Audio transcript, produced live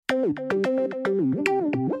We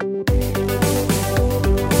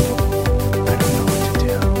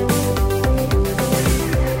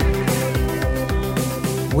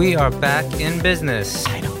are back in business.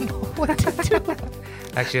 I don't know what to do.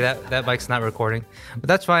 Actually, that mic's not recording, but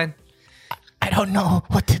that's fine. I don't know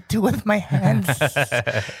what to do with my hands.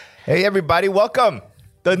 Hey, everybody, welcome.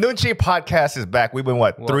 The Noonchi podcast is back. We've been,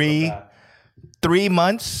 three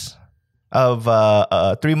months of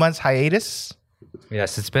 3 months hiatus?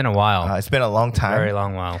 Yes, it's been a while. It's been a long time. Very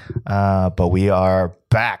long while. But we are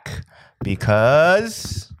back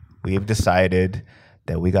because we've decided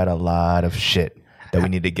that we got a lot of shit that we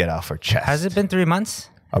need to get off our chest. Has it been 3 months?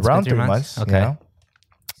 Around 3 months. Okay.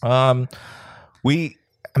 You know?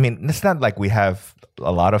 It's not like we have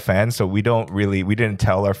a lot of fans, so we didn't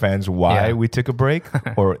tell our fans why we took a break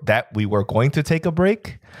or that we were going to take a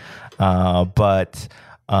break. But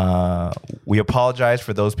we apologize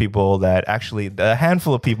for those people that actually, a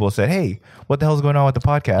handful of people said, hey, what the hell's going on with the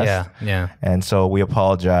podcast? Yeah. And so we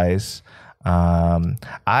apologize.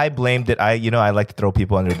 I blamed it. I like to throw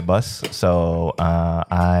people under the bus. So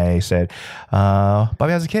I said,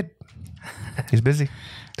 Bobby has a kid. He's busy.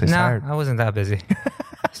 He's tired. I wasn't that busy.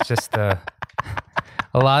 It's just a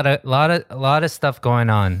lot of stuff going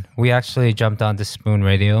on. We actually jumped onto Spoon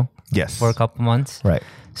Radio. Yes. For a couple months. Right.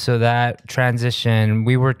 So that transition,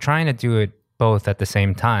 we were trying to do it both at the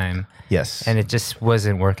same time. Yes. And it just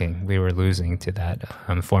wasn't working. We were losing to that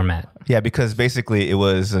format. Yeah, because basically it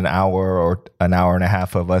was an hour or an hour and a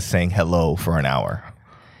half of us saying hello for an hour,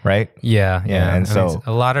 right? Yeah. And so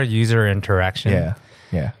a lot of user interaction.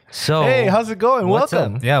 Yeah. So hey, how's it going?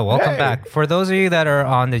 Welcome. Up? Yeah, welcome back. For those of you that are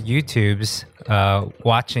on the YouTubes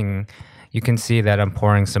watching, you can see that I'm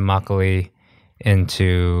pouring some makgeolli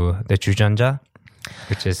into the jujanja,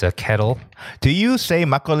 which is a kettle. Do you say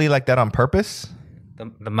makgeolli like that on purpose?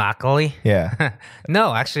 The makgeolli? Yeah.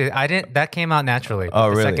 No, actually, I didn't. That came out naturally. Oh, the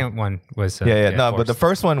really? The second one was No, forced. but the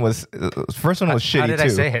first one was shitty too. How did I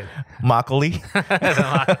say it? Makgeolli.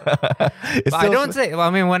 I don't say. Well, I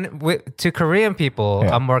mean, to Korean people,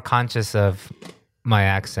 I'm more conscious of my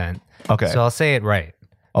accent. Okay. So I'll say it right.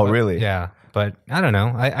 Oh, really? Yeah, but I don't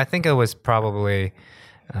know. I think it was probably.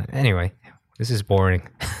 Anyway, this is boring.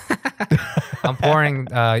 I'm pouring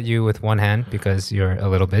you with one hand because you're a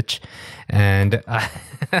little bitch. And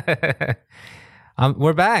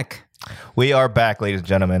we're back. We are back, ladies and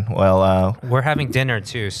gentlemen. Well, we're having dinner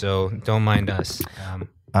too, so don't mind us.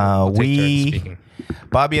 Bobby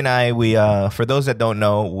and I, for those that don't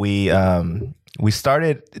know, we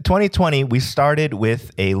started 2020. We started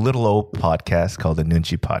with a little old podcast called the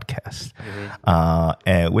Noonchi Podcast,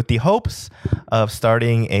 and with the hopes of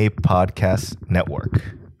starting a podcast network.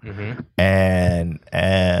 And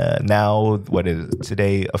now, what is it?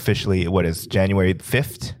 Today officially? What is January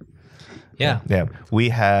 5th? Yeah. We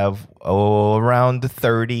have around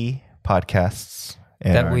 30 podcasts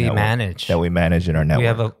that we manage. That we manage in our network. We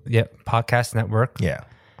have a podcast network. Yeah.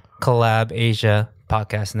 Collab Asia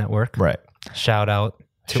Podcast Network. Right. Shout out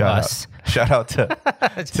to us. Shout out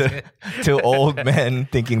to old men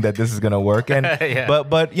thinking that this is gonna work. And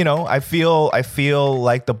but you know, I feel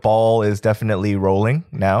like the ball is definitely rolling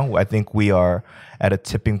now. I think we are at a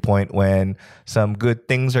tipping point when some good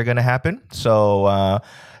things are gonna happen. So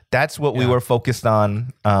that's what we were focused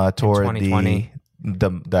on toward the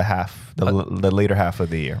later half of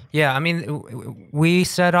the year. Yeah, I mean, we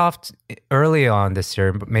set off early on this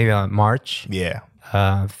year, maybe on March. Yeah.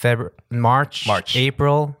 March,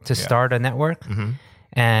 April to start a network,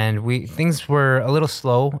 and things were a little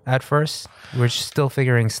slow at first. We're still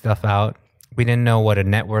figuring stuff out. We didn't know what a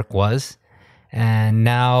network was, and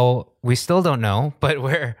now we still don't know, but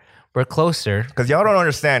we're closer. Because y'all don't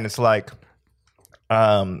understand. It's like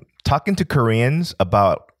talking to Koreans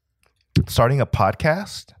about starting a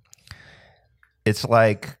podcast. It's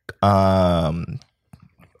like us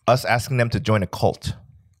asking them to join a cult.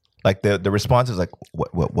 Like the response is like,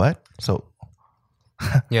 what? So,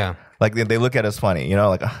 yeah, like they look at us funny, you know,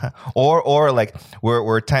 like, or like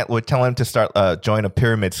we're telling them to start join a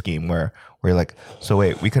pyramid scheme where we're like, so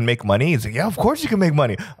wait, we can make money? He's like, yeah, of course you can make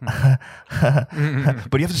money, but you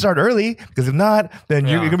have to start early because if not, then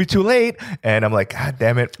you're gonna be too late. And I'm like, God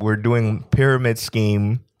damn it, we're doing pyramid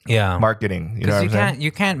scheme marketing. You know what I'm saying?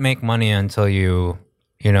 You can't make money until you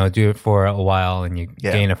do it for a while and you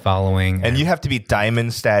gain a following. And you have to be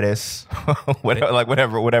diamond status,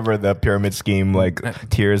 whatever the pyramid scheme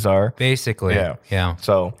tiers are. Basically, yeah.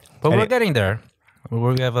 So, but we're getting there.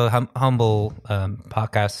 We have a humble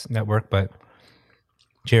podcast network, but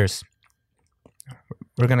cheers.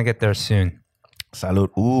 We're gonna get there soon.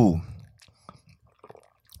 Salud. Ooh,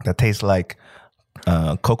 that tastes like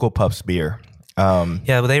Cocoa Puffs beer.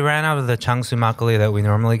 Yeah, but they ran out of the Changsu makgeolli that we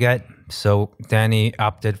normally get, so Danny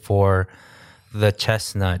opted for the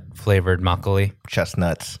chestnut flavored makgeolli.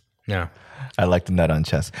 Chestnuts. Yeah, I like the nut on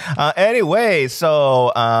chest. Anyway,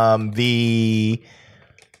 so the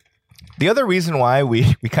other reason why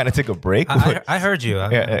we kind of took a break. I heard you.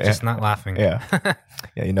 I'm just not laughing. Yeah.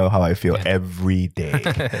 Yeah, you know how I feel every day.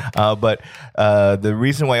 But the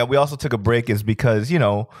reason why we also took a break is because,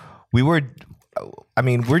 we're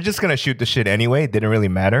just going to shoot the shit anyway. It didn't really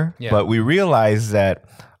matter. Yeah. But we realized that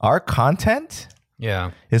our content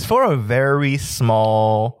is for a very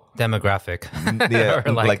small demographic.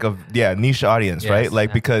 Or niche audience,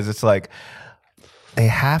 right? Because it's like, they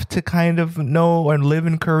have to kind of know and live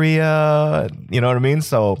in Korea. You know what I mean?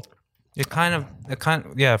 So it kind of,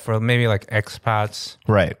 for maybe like expats,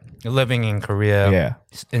 right? Living in Korea,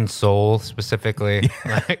 in Seoul specifically.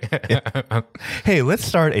 Hey, let's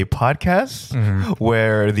start a podcast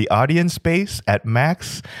where the audience base at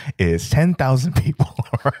max is 10,000 people.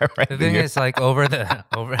 Right? The thing is, like over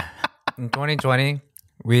in 2020,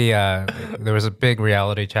 there was a big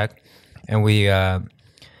reality check, and we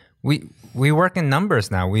work in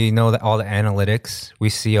numbers now. We know that all the analytics. We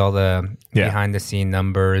see all the behind the scene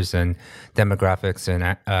numbers and demographics,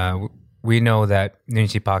 and we know that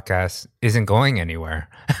Noonchi Podcast isn't going anywhere.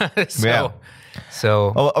 On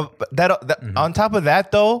top of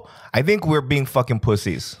that, though, I think we're being fucking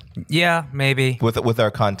pussies. Yeah, maybe with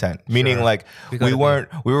our content, meaning like we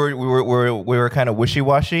were kind of wishy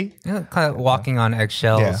washy, kind of walking on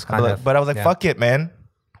eggshells. But I was like, fuck it, man.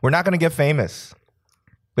 We're not gonna get famous.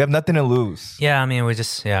 We have nothing to lose. Yeah, I mean, let's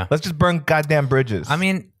just burn goddamn bridges. I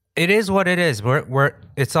mean, it is what it is.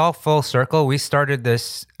 It's all full circle. We started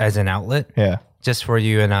this as an outlet, just for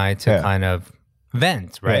you and I to kind of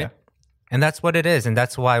vent, right? Yeah. And that's what it is, and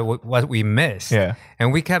that's why what we missed. Yeah.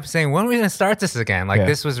 And we kept saying, when are we going to start this again?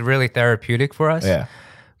 This was really therapeutic for us. Yeah.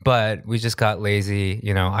 But we just got lazy.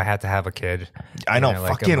 I had to have a kid. I know.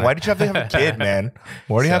 Why did you have to have a kid, man?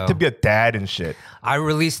 Why do you have to be a dad and shit? I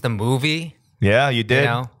released the movie. Yeah, you did.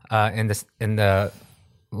 In the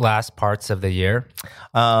last parts of the year,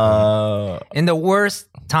 in the worst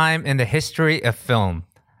time in the history of film,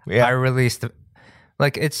 I released.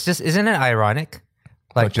 It's just, isn't it ironic?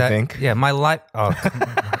 Don't you think? Yeah, my life. Oh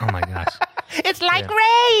my gosh! It's like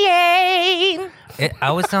rain.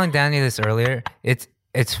 I was telling Danny this earlier.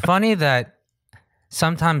 It's funny that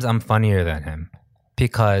sometimes I'm funnier than him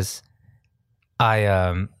because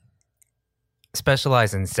I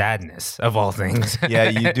specialize in sadness of all things. Yeah,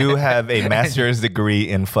 you do have a master's degree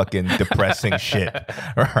in fucking depressing shit,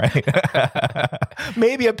 right?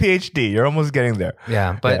 Maybe a PhD. You're almost getting there.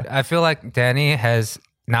 Yeah, but I feel like Danny has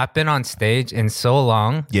not been on stage in so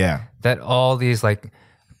long. Yeah, that all these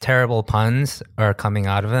terrible puns are coming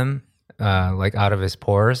out of him, out of his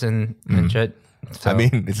pores and shit. So. I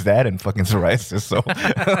mean, it's that and fucking psoriasis. So,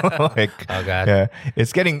 oh god, yeah,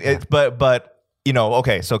 it's getting. But.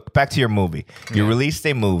 Okay, so back to your movie. You released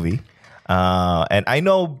a movie, and I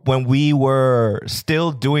know when we were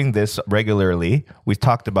still doing this regularly, we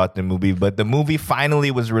talked about the movie, but the movie finally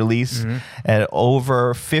was released at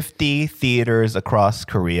over 50 theaters across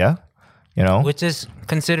Korea, Which is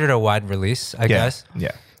considered a wide release, I guess.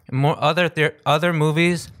 Yeah. More other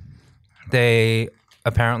movies, they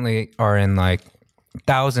apparently are in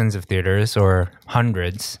thousands of theaters or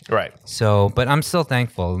hundreds. Right. So, but I'm still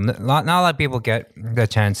thankful. Not a lot of people get the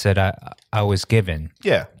chance that I was given.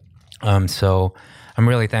 Yeah. So I'm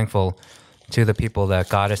really thankful to the people that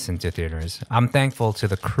got us into theaters. I'm thankful to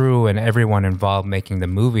the crew and everyone involved making the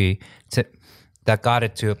movie that got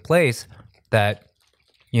it to a place that,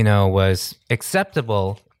 was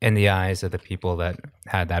acceptable in the eyes of the people that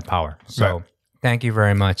had that power. So thank you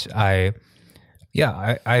very much. I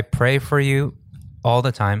pray for you all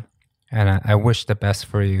the time, and I wish the best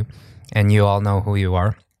for you, and you all know who you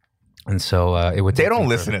are, and so it would. They don't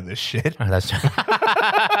listen to this shit. Oh, that's true.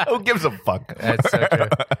 Who gives a fuck? That's so true.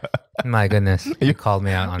 My goodness, you called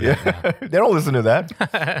me out on that. Yeah. They don't listen to that.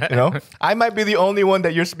 I might be the only one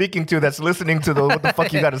that you're speaking to that's listening to what the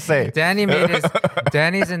fuck you got to say.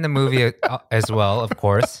 Danny's in the movie as well, of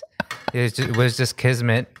course. It was just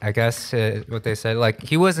kismet, I guess. What they said,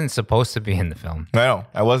 he wasn't supposed to be in the film. No,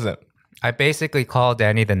 I wasn't. I basically called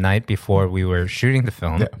Danny the night before we were shooting the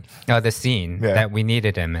film, the scene that we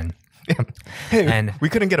needed him in. Yeah. Hey, and we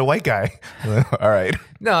couldn't get a white guy. All right.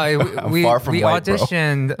 No, we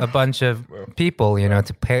auditioned a bunch of people,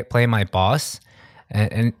 to play my boss,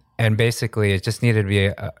 and basically it just needed to be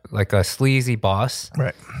a sleazy boss,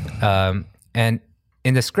 right? And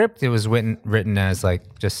in the script, it was written as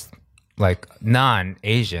just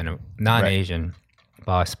non-Asian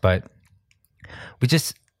boss, but we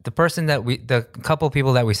just the couple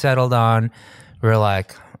people that we settled on, we were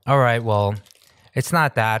like, all right, well, it's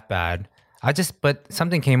not that bad. But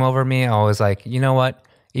something came over me. I was like, you know what?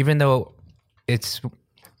 Even though it's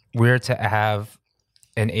weird to have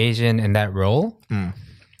an Asian in that role,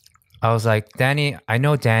 I was like, I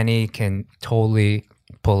know Danny can totally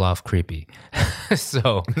pull off creepy.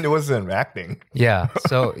 So it wasn't acting. Yeah.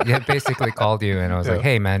 So he basically called you and I was like,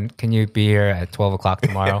 hey man, can you be here at 12 o'clock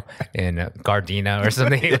tomorrow in Gardena or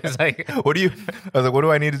something? He was like, I was like, what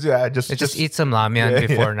do I need to do? I just eat some ramen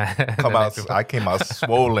before come out. I came out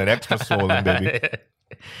swollen, extra swollen, baby.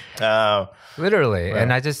 Literally.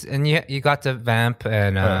 Right. And you got to vamp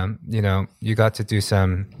and you got to do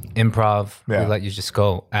some improv. We let you just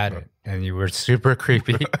go at it and you were super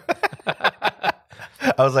creepy.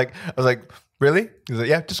 I was like, really? He's like,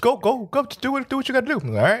 yeah, just go, just do what you gotta do.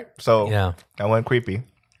 All right. So I went creepy.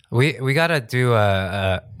 We gotta do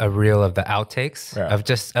a reel of the outtakes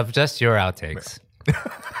of just your outtakes.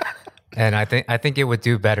 And I think it would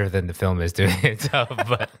do better than the film is doing itself.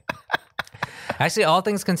 But actually, all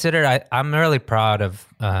things considered, I'm really proud of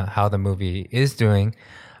how the movie is doing.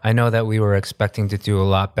 I know that we were expecting to do a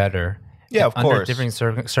lot better. Yeah, of course. Under different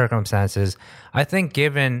circumstances. I think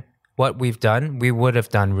given what we've done, we would have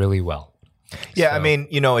done really well. Yeah, so. I mean,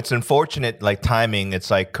 it's unfortunate, like timing. It's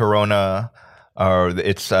like Corona, or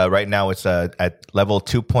it's right now it's at level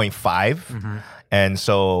 2.5, and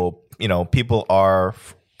so people are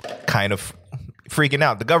kind of freaking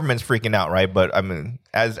out. The government's freaking out, right? But I mean,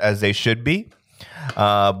 as they should be.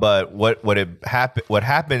 But what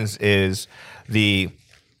happens is the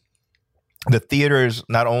theaters,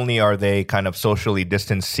 not only are they kind of socially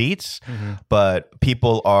distanced seats, but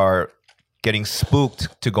people are getting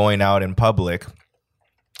spooked to going out in public.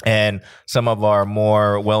 And some of our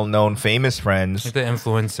more well-known famous friends, like the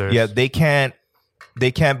influencers, they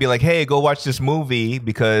can't be like, hey, go watch this movie,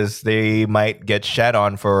 because they might get shat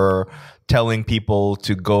on for telling people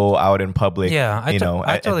to go out in public. Yeah, I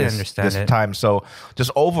totally understand this time. So just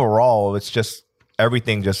overall, it's just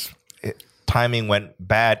everything timing went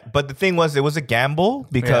bad. But the thing was, it was a gamble,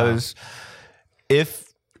 because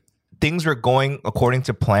if things were going according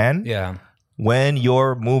to plan, when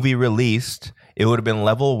your movie released, it would have been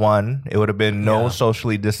level 1. It would have been no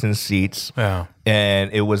socially distanced seats. Yeah.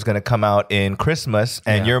 And it was going to come out in Christmas.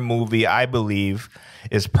 And your movie, I believe,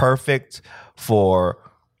 is perfect for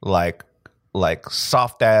like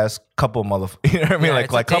soft ass couple you know what I mean?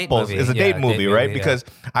 Like couples. It's a date movie, right? Because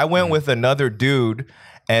I went with another dude.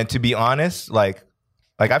 And to be honest, like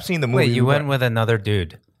I've seen the movie. Wait, you went with another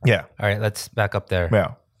dude? Yeah. All right, let's back up there.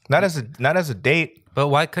 Yeah. Not as a date. But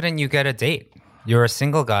why couldn't you get a date? You're a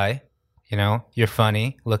single guy, you're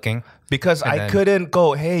funny looking. Because I couldn't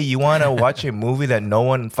go, hey, you want to watch a movie that no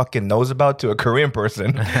one fucking knows about, to a Korean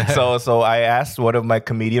person. So I asked one of my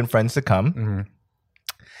comedian friends to come.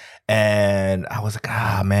 And I was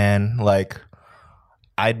like, man, like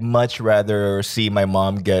I'd much rather see my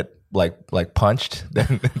mom get like punched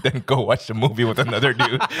than go watch the movie with another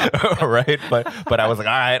dude. Right? But I was like,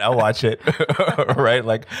 all right, I'll watch it. Right?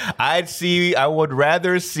 Like I would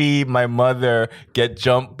rather see my mother get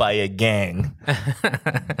jumped by a gang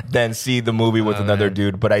than see the movie with another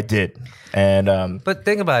dude. But I did. And but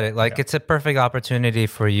think about it, like it's a perfect opportunity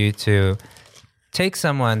for you to take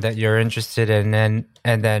someone that you're interested in,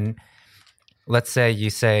 and then let's say you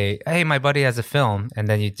say, hey, my buddy has a film, and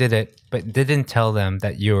then you did it, but didn't tell them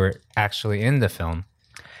that you were actually in the film.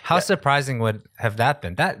 How surprising would have that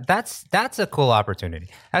been? That's a cool opportunity.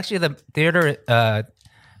 Actually, the theater,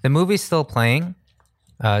 the movie's still playing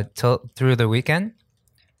through the weekend,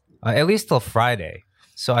 at least till Friday.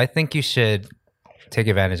 So I think you should take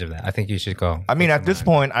advantage of that. I think you should go. I mean, at this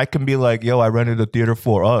point, I can be like, yo, I rented the theater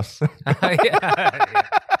for us.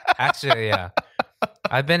 Actually, yeah.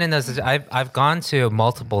 I've been in those. I've gone to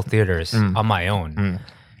multiple theaters on my own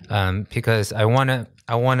because I wanna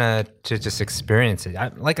to just experience it.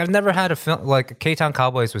 I've never had a film like K-Town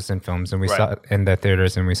Cowboys was in films, and we saw it in the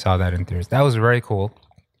theaters, and we saw that in theaters. That was very cool.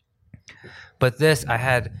 But this, I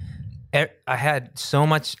had so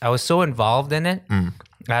much. I was so involved in it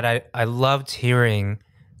that I loved hearing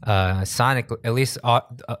sonic, at least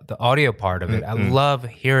the audio part of it. I love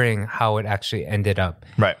hearing how it actually ended up.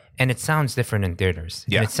 Right. And it sounds different in theaters.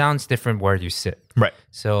 Yeah. And it sounds different where you sit. Right.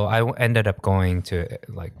 So I ended up going to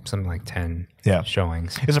something like 10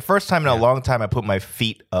 showings. It's the first time in a long time I put my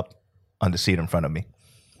feet up on the seat in front of me.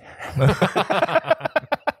 But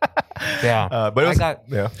it was,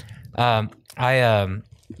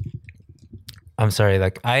 I'm sorry.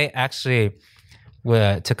 Like I actually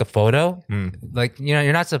took a photo. Like,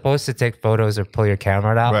 you're not supposed to take photos or pull your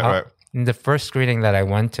camera out. Right. in the first screening that I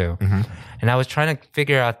went to, and I was trying to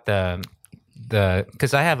figure out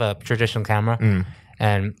because I have a traditional camera,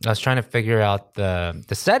 and I was trying to figure out the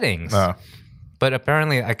settings. But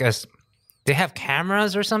apparently, I guess they have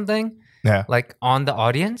cameras or something, like on the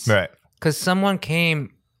audience, right? Because someone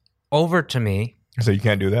came over to me. So you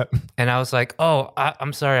can't do that? And I was like, oh,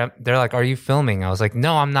 I'm sorry. They're like, are you filming? I was like,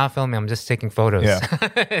 no, I'm not filming. I'm just taking photos. Yeah.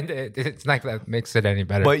 And it's like that makes it any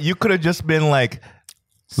better. But you could have just been like,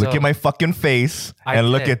 look at my fucking face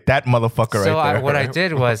and look at that motherfucker right there. What I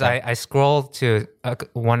did was I scrolled to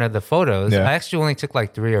one of the photos. I actually only took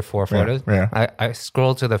like 3 or 4 photos. I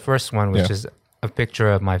scrolled to the first one, which is a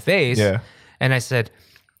picture of my face. And I said,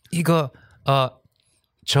 이거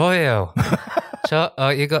저예요.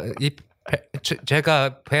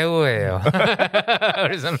 제가 배우예요.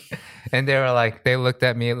 And they were like, they looked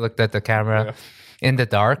at me, looked at the camera in the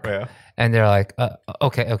dark, and they're like,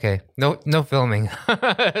 okay, no filming.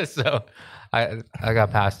 So I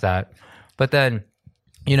got past that. But then,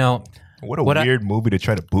 what a weird movie to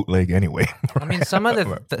try to bootleg anyway. I mean, some of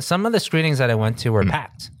the screenings that I went to were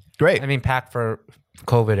packed. Great. I mean, packed for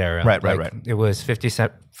COVID era. Right. It was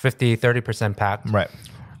 30% packed. Right.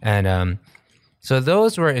 And so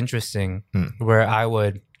those were interesting, where I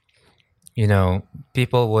would,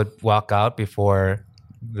 people would walk out before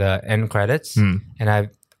the end credits, and I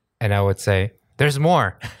would say, "There's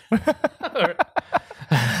more."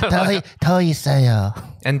 더 있어요.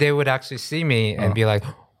 And they would actually see me and be like,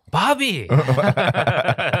 "Bobby,"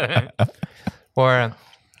 or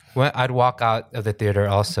when I'd walk out of the theater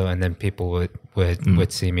also, and then people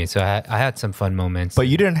would see me. So I had some fun moments. But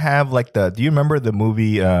you didn't have like do you remember the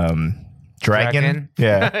movie Dragon?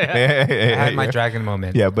 Yeah. I had my dragon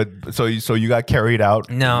moment. Yeah, but so you got carried out?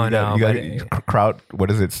 No. You got crowd, what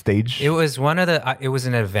is it, stage? It was it was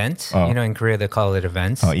an event. In Korea they call it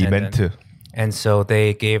events. Event too. And so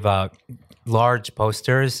they gave out large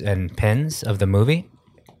posters and pins of the movie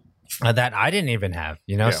that I didn't even have,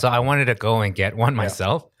 So I wanted to go and get one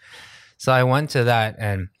myself. So I went to that,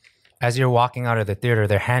 and as you're walking out of the theater,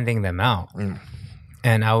 they're handing them out.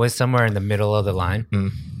 And I was somewhere in the middle of the line.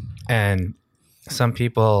 And some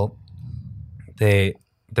people, the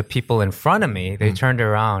people in front of me, they turned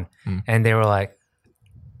around and they were like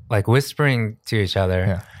whispering to each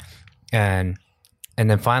other. And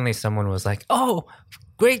then finally someone was like, "Oh,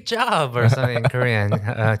 great job," or something in Korean.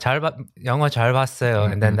 영어 잘 봤어요.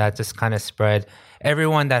 And then that just kind of spread.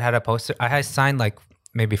 Everyone that had a poster, I had signed like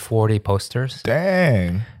maybe 40 posters.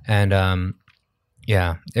 Dang. And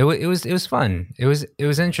it was fun. It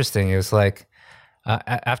was interesting. It was like,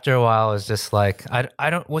 after a while, I was just like, I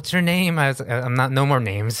don't. What's your name? I'm not. No more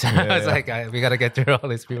names. I was like, we got to get through all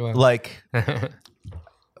these people. Like,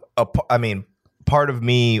 I mean, part of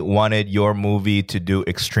me wanted your movie to do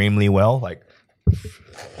extremely well. Like,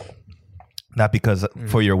 not because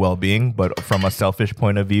for your well-being, but from a selfish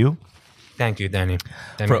point of view. Thank you, Danny.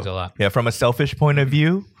 That means a lot. Yeah, from a selfish point of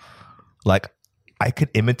view, like, I could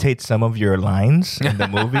imitate some of your lines in the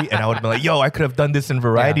movie, and I would be like, "Yo, I could have done this in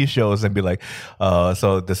variety shows," and be like,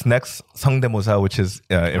 "So this next 성대모사, which is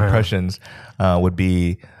impressions, would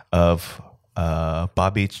be of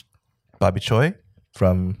Bobby Choi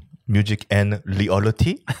from Music and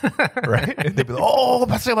Reality, right?" And they'd be like, "Oh,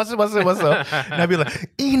 봤어요. And I'd be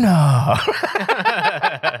like, "Ina."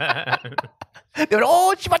 They're like,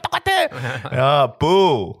 "Oh, 씨발 똑같아."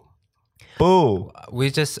 Boo.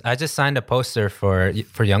 I just signed a poster for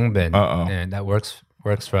Youngbin, and that works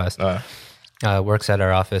for us. Works at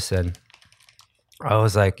our office, and I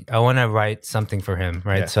was like, I want to write something for him,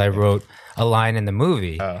 right? So I wrote a line in the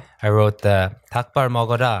movie. I wrote the 닭발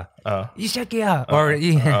먹어라, 이 새끼야, or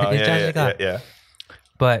이 자식아. Yeah.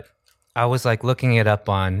 But I was like looking it up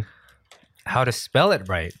on how to spell it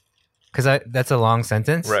right, because that's a long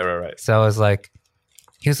sentence. Right. So I was like.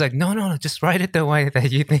 He was like, no, just write it the way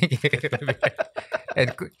that you think.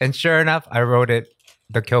 And sure enough, I wrote it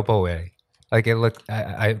the Kyopo way. Like it looked,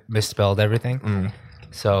 I misspelled everything.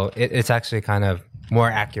 So it's actually kind of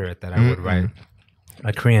more accurate than I would write.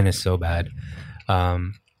 My Korean is so bad.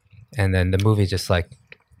 And then the movie just like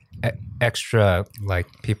extra, like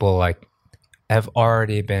people like have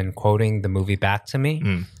already been quoting the movie back to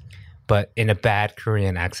me, but in a bad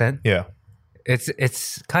Korean accent. Yeah.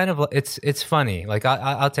 It's kind of it's funny. Like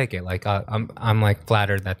I'll take it. Like I'm like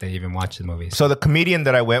flattered that they even watch the movie. So the comedian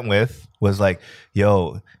that I went with was like,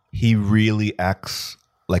 "Yo, he really acts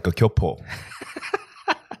like a kyopo,"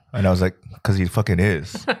 and I was like, "Cause he fucking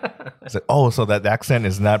is." It's like, "Oh, so that accent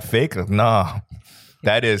is not fake?" Like, nah,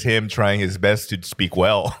 that is him trying his best to speak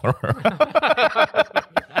well.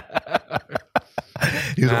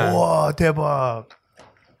 He's like, "Whoa, 대박."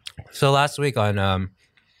 So last week on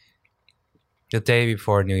the day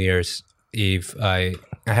before New Year's Eve, I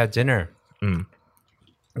had dinner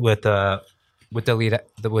with the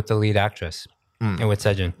lead actress and with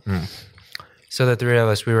Sejin. So the three of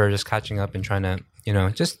us, we were just catching up and trying to,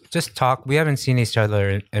 just talk. We haven't seen each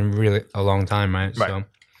other in really a long time, right? So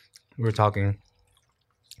we were talking,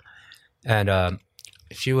 and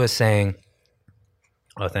she was saying,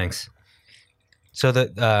 "Oh, thanks." So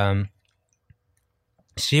that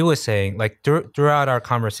she was saying, like throughout our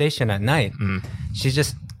conversation at night, she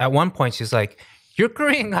just at one point she's like, "Your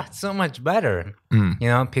Korean got so much better,"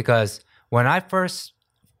 because when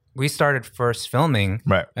we started first filming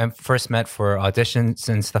and first met for auditions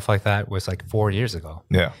and stuff like that was like 4 years ago.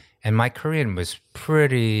 Yeah. And my Korean was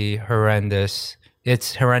pretty horrendous.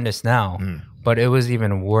 It's horrendous now, but it was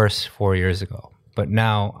even worse 4 years ago. But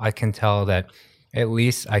now I can tell that at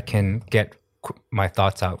least I can get my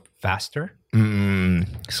thoughts out faster.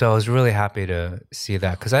 So I was really happy to see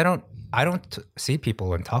that because I don't see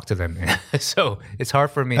people and talk to them. So it's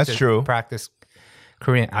hard for me to practice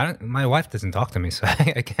Korean. My wife doesn't talk to me, so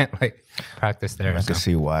I can't practice there. I can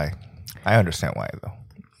see why. I understand why though.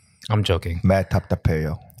 I'm joking. mad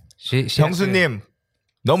답답해요. 형수님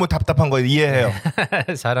너무 답답한 거 이해해요.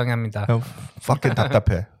 사랑합니다. Fucking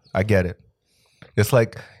답답해. I get it. It's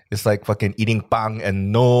like fucking eating 빵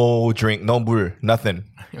and no drink, no 물, nothing.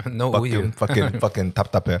 No 우유. Fucking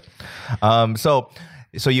답답해.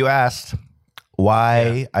 So you asked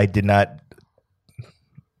why I did not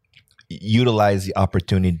utilize the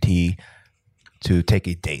opportunity to take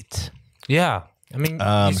a date. Yeah. I mean,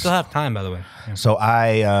 you still have time, by the way. Yeah. So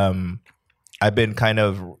I've been kind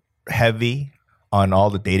of heavy on all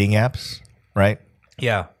the dating apps, right?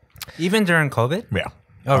 Yeah. Even during COVID? Yeah.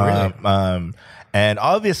 Oh, really? And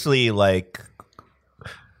obviously,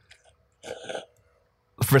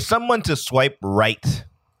 for someone to swipe right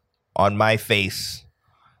on my face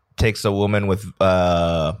takes a woman with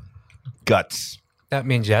guts. That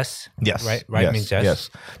means yes. Yes. Right yes, means yes. Yes.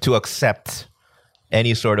 To accept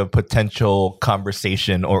any sort of potential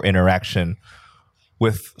conversation or interaction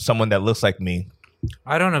with someone that looks like me.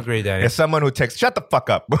 I don't agree, Danny. It's someone who takes, shut the fuck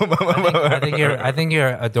up. I think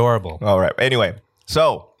you're adorable. All right. Anyway,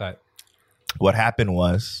 so what happened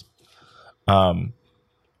was, I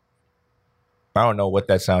don't know what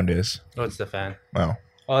that sound is. Oh, it's the fan.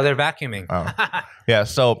 Oh, they're vacuuming. Yeah.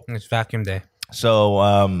 So it's vacuum day.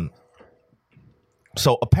 So,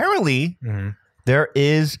 so apparently there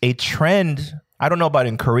is a trend. I don't know about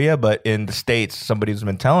in Korea, but in the States, somebody's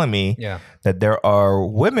been telling me that there are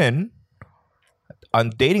women on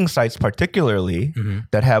dating sites, particularly,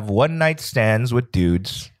 that have one night stands with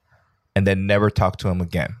dudes and then never talk to them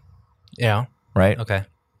again. Yeah. Right? Okay.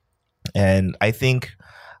 And I think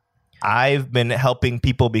I've been helping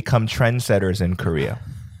people become trendsetters in Korea.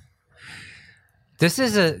 This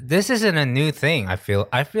isn't a new thing. I feel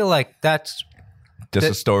like that's just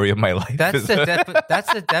a story of my life. That's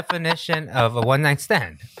the definition of a one night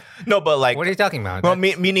stand. No, but what are you talking about? Well,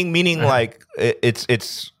 meaning like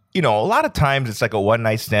it's a lot of times it's like a one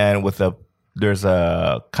night stand with there's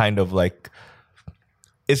a kind of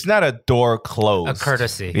it's not a door closed. A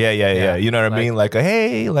courtesy. Yeah. You know what I mean? Like a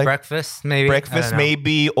hey, breakfast maybe. Breakfast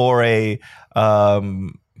maybe, or a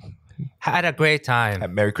had a great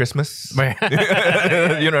time. Merry Christmas. You know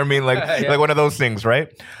what I mean? Like one of those things,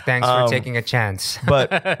 right? Thanks for taking a chance.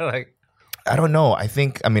 But I don't know. I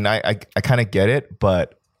kind of get it,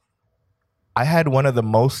 but I had one of the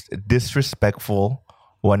most disrespectful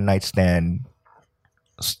one night stand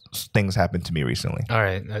things happen to me recently. All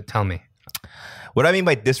right, tell me. What I mean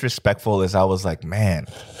by disrespectful is I was like, man,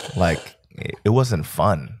 it wasn't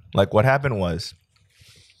fun. Like what happened was,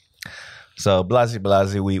 so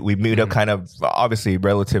Blasi, we meet up kind of obviously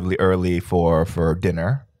relatively early for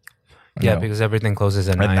dinner. Yeah, because everything closes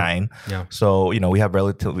at 9. Yeah. So, we have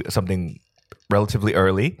something relatively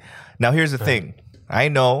early. Now, here's the thing. I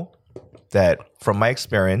know that from my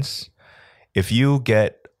experience, if you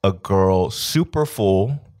get a girl super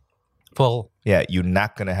full, yeah, you're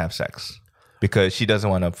not going to have sex because she doesn't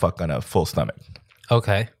want to fuck on a full stomach.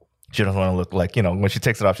 Okay. She doesn't want to look like, when she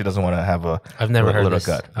takes it off, she doesn't want to have I've never heard little this.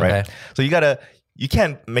 gut, right? Okay. So you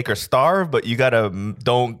can't make her starve, but you gotta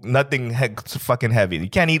nothing fucking heavy. You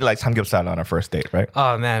can't eat like samgyeopsal on our first date, right?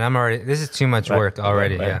 Oh man, this is too much work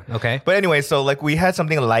already. Right. Yeah. Okay. But anyway, so we had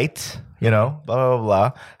something light, blah, blah,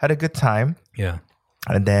 blah. Had a good time. Yeah.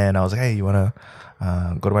 And then I was like, hey, you wanna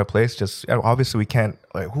go to my place? Just obviously we can't,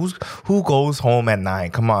 who goes home at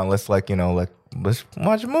 9? Come on, let's let's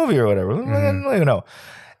watch a movie or whatever.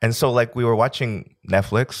 And so we were watching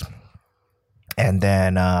Netflix, and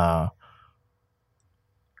then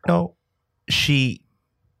she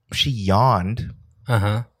yawned,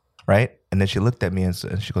 right? And then she looked at me and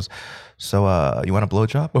she goes, "So, you want a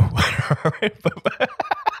blowjob?"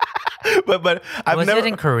 but I've was never. it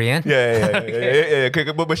in Korean? Yeah.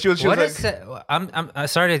 Okay, but she was What like, is it? I'm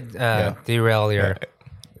sorry to derail your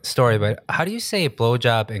story, but how do you say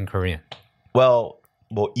blowjob in Korean? well,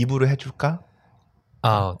 입으로 해줄까?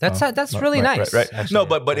 Oh, that's really nice. Right. Actually. No,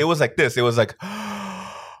 but it was like this. It was like,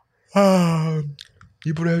 입으로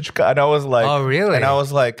해줄까? And I was like, oh, really? And I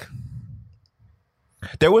was like,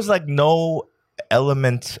 there was like no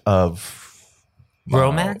element of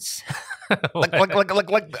romance.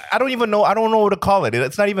 like I don't even know. I don't know what to call it.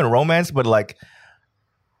 It's not even romance, but like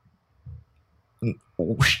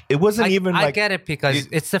it wasn't even. I like, get it because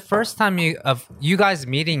it's the first time you guys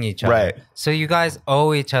meeting each other, right? So you guys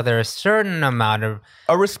owe each other a certain amount of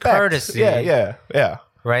a respect, courtesy. Yeah.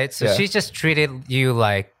 Right. So she just treated you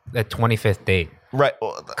like a 25th date. Right.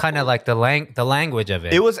 Kind of like the language of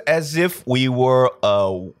it. It was as if we were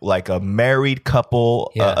like a married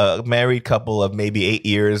couple, a married couple of maybe 8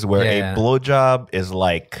 years, where a blowjob is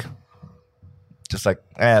like, just like,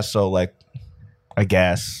 so like, I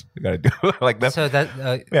guess you gotta do it like that. So that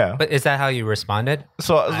But is that how you responded?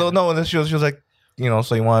 So no, and then she was like,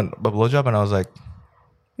 so you want a blowjob? And I was like,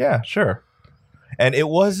 yeah, sure. And it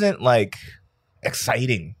wasn't like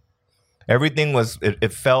exciting. Everything was.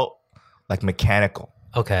 It felt like mechanical.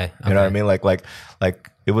 Okay. You know what I mean? Like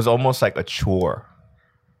it was almost like a chore.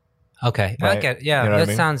 Okay. Right? I get. Yeah, You know what that I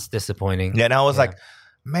mean? sounds disappointing. Yeah, and I was like,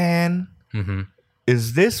 man,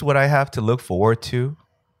 is this what I have to look forward to?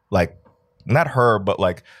 Like, not her, but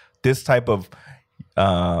like this type of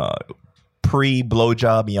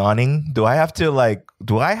pre-blowjob yawning. Do I have to like?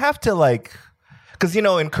 Because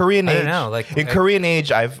in Korean age, I don't know, like, Korean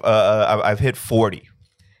age, I've hit 40.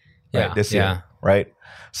 Right, this year, right?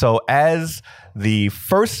 So as the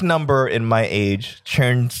first number in my age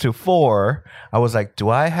turns to 4, I was like, do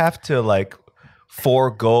I have to like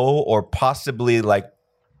forego or possibly like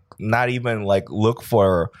not even like look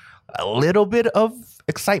for a little bit of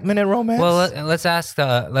excitement and romance? Well, let's ask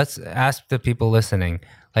the people listening,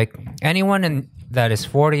 like anyone that is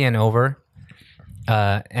 40 and over,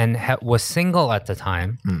 and was single at the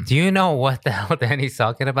time. Do you know what the hell Danny's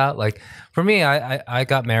talking about? Like for me, I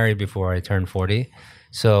got married before I turned 40.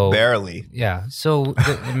 So barely. Yeah. So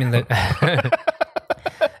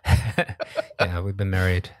yeah, we've been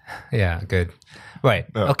married. Yeah, good. Right.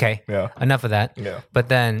 Yeah. Okay. Yeah. Enough of that. Yeah. But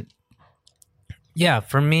then, yeah,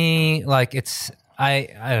 for me, like I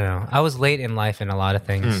don't know. I was late in life in a lot of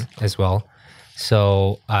things as well.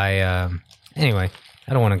 So anyway,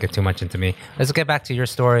 I don't want to get too much into me. Let's get back to your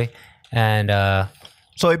story. And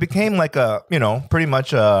so it became like a, pretty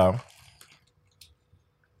much like,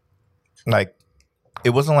 it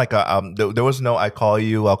wasn't like there was no, I'll call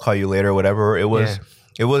you later, whatever. It was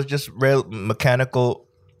just real mechanical.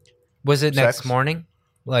 Was it sex. next morning?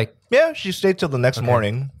 Like, yeah, she stayed till the next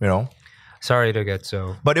morning, Sorry to get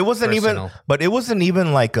so But it wasn't personal.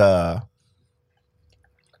 even like the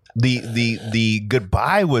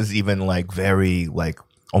goodbye was even like very like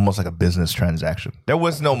almost like a business transaction. There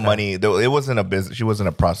was no money. It wasn't a business. She wasn't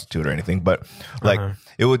a prostitute or anything, but like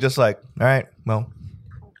it was just like, all right, well,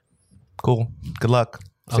 cool. Good luck.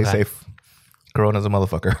 Stay safe. Corona's a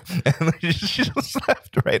motherfucker. And she just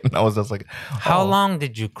left, right? And I was just like, how long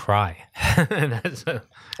did you cry?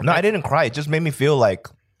 No, I didn't cry. It just made me feel like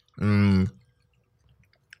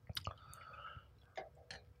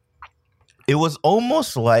it was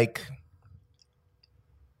almost like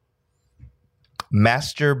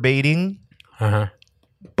masturbating,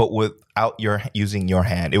 but without using your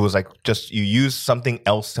hand. It was like just you use something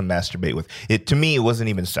else to masturbate with. It to me, it wasn't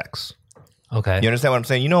even sex. Okay. You understand what I'm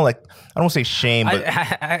saying? Like I don't say shame, but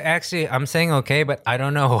I actually I'm saying okay, but I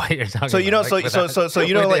don't know what you're talking about. so like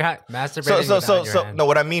masturbating. No,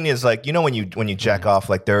 what I mean is like when you jack off,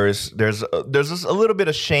 like there's just a little bit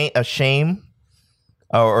of shame,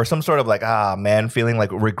 or some sort of like man feeling,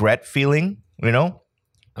 like regret feeling,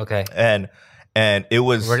 Okay. And it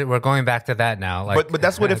was we're going back to that now. Like, but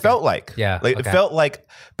that's what it felt like. Yeah. Like, it felt like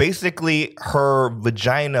basically her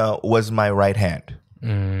vagina was my right hand.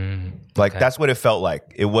 Like that's what it felt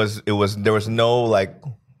like. It was there was no like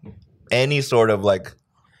any sort of like.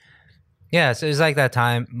 Yeah, so it was like that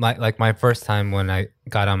time, my first time when I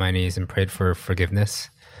got on my knees and prayed for forgiveness.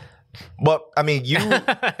 Well, I mean, you're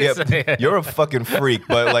a fucking freak,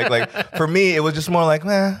 but like for me, it was just more like,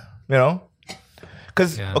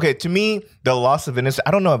 because okay, to me, the loss of innocence.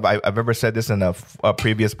 I don't know if I've ever said this in a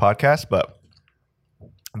previous podcast, but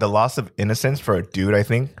the loss of innocence for a dude, I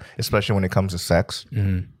think, especially when it comes to sex,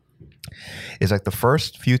 is like the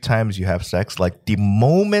first few times you have sex, like the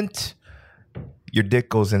moment your dick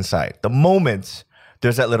goes inside, the moment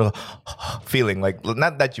there's that little feeling, like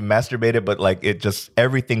not that you masturbated, but like it just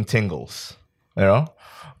everything tingles, you know.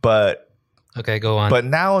 But okay, go on. But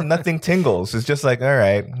now nothing tingles. It's just like, all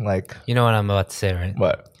right, like you know what I'm about to say, right?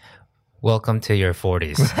 What? Welcome to your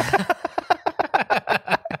 40s.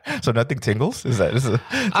 So nothing tingles? Is that?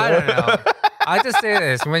 I don't know. I just say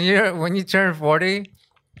this: when you turn 40,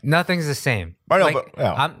 nothing's the same. I know, like, but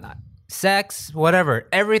yeah. Sex, whatever,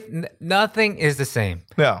 nothing is the same.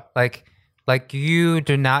 Yeah. Like you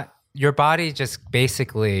do not. Your body just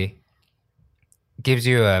basically gives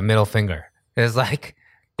you a middle finger. It's like,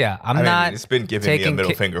 yeah, it's been giving me a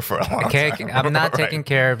middle finger for a long time. I'm not taking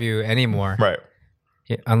care of you anymore. Right.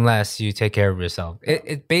 Unless you take care of yourself.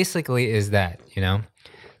 It basically is that, you know?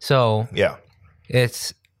 So yeah,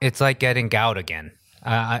 it's like getting gout again.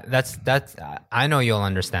 That's I know you'll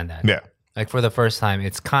understand that. Yeah. Like for the first time,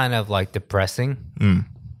 it's kind of like depressing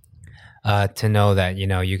to know that, you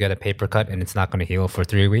know, you get a paper cut and it's not going to heal for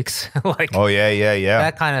 3 weeks. Like, oh yeah.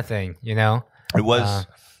 That kind of thing, you know? It wasn't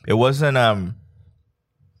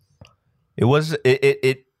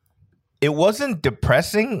it wasn't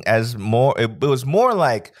depressing as more. It was more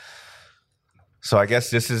like, so I guess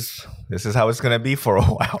this is how it's gonna be for a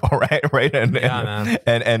while, right? And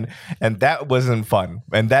that wasn't fun.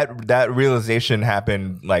 And that realization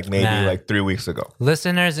happened like maybe like 3 weeks ago.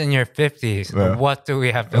 Listeners in your 50s, what do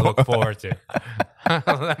we have to look forward to?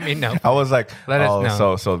 Let me know. I was like, let us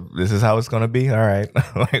know. So this is how it's gonna be. All right,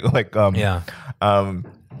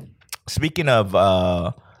 Speaking of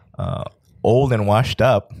old and washed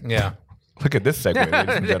up. Yeah. Look at this segue,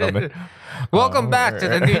 ladies and gentlemen. Welcome back to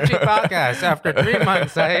the Noonchi podcast after 3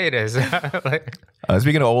 months hiatus.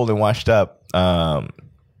 Speaking of old and washed up, I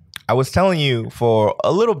was telling you for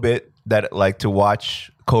a little bit that like to watch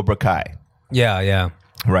Cobra Kai. Yeah.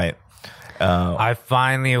 Right. I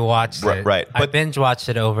finally watched it. Right. I binge watched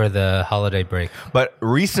it over the holiday break. But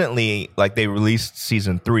recently, like they released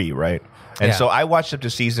season 3, right? And so I watched up to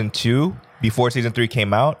season 2 before season 3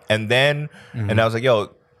 came out. And then, and I was like,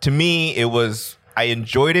 yo, to me, I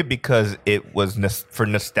enjoyed it because it was for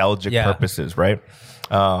nostalgic purposes, right?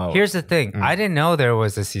 Here's the thing. I didn't know there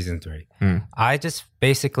was a season 3. I just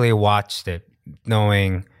basically watched it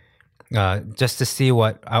knowing just to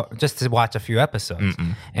watch a few episodes.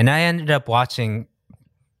 And I ended up watching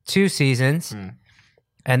 2 seasons.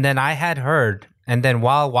 And then I had heard, and then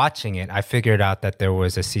while watching it, I figured out that there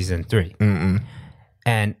was a season 3.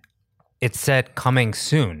 And it said coming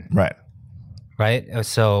soon. Right?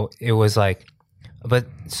 So it was like,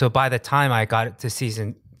 so by the time I got it to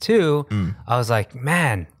season 2, I was like,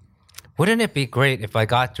 man, wouldn't it be great if I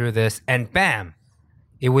got through this? And bam,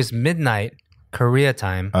 it was midnight Korea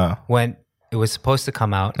time when it was supposed to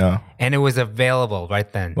come out, and it was available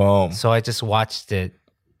right then. Boom. So I just watched it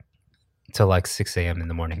till like 6 a.m. in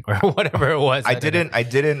the morning or whatever it was. I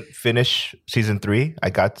didn't finish season 3. I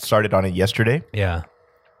got started on it yesterday. Yeah.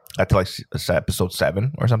 Got to like episode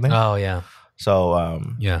 7 or something. Oh yeah. So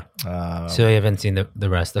so you haven't seen the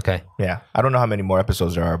rest. Okay. Yeah. I don't know how many more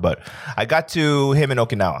episodes there are, but I got to him in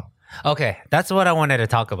Okinawa. Okay, that's what I wanted to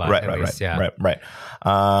talk about. Right.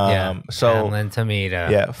 So Hamlin Tomita.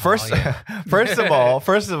 Yeah. First of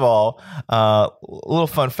all, little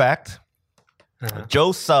fun fact.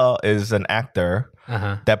 Joe Suh is an actor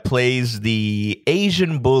that plays the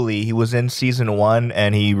Asian bully. He was in season 1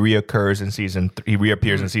 and he reappears in season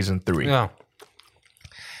 3. Yeah.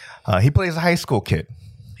 He plays a high school kid.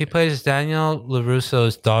 He plays Daniel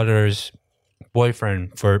LaRusso's daughter's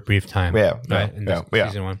boyfriend for a brief time.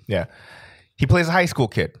 Season 1. Yeah. He plays a high school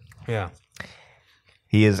kid. Yeah.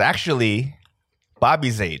 He is actually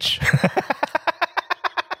Bobby's age.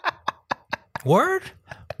 Word?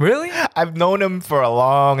 Really? I've known him for a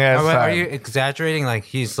long ass time. Are you exaggerating? Like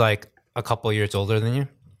he's like a couple years older than you?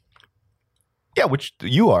 Yeah, which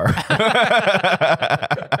you are.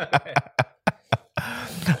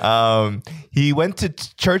 He went to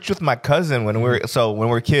church with my cousin when we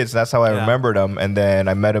were kids. That's how I remembered him. And then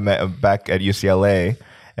I met him back at UCLA,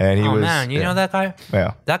 and he was. Man, you know that guy?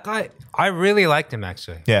 Yeah, that guy. I really liked him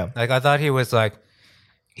actually. Yeah, like I thought he was like.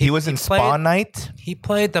 He was in Spawn Night. He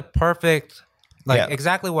played the perfect,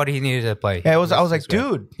 exactly what he needed to play. Yeah, I was like,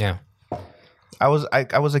 dude. Yeah. I was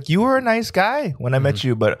like, you were a nice guy when I met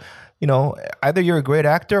you, but you know, either you're a great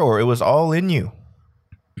actor or it was all in you.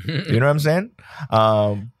 You know what I'm saying?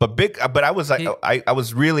 But I was like, I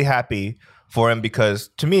was really happy for him because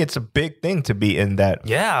to me, it's a big thing to be in that.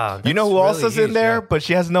 Yeah. You know who else is in there, but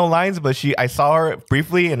she has no lines, but I saw her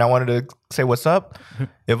briefly and I wanted to say, what's up?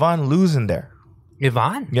 Yvonne Liu's in there.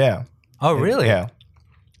 Yvonne? Yeah. Oh, really? Yeah.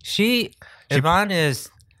 Yvonne is.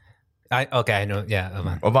 I know.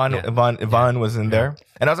 Yeah, Yvonne was in there,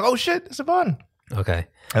 and I was like, "Oh shit, it's Yvonne." Okay.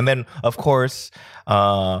 And then, of course,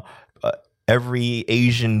 every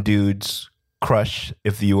Asian dude's crush,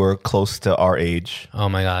 if you were close to our age, Oh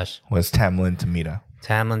my gosh. was Tamlin Tomita.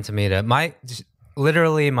 Tamlin Tomita.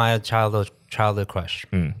 Literally my childhood crush.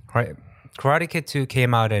 Right. Karate Kid 2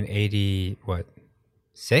 came out in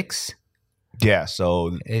 6? Yeah,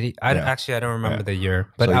 so 80. I don't remember the year,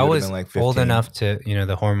 but So you I would've was been like old 15. enough to,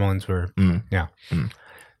 the hormones were, yeah.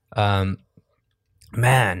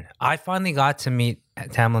 Man, I finally got to meet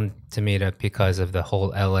Tamlin Tomita because of the whole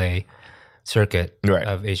LA circuit Right.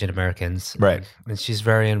 of Asian Americans. Right. And she's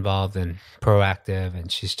very involved and proactive, and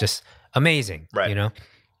she's just amazing, Right.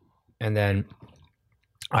 And then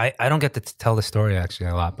I don't get to tell the story actually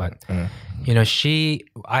a lot, but,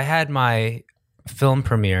 I had my film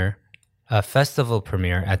premiere, festival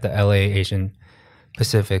premiere at the LA Asian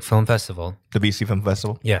Pacific Film Festival. the BC Film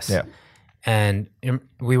Festival. Yes. Yeah. And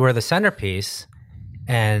we were the centerpiece.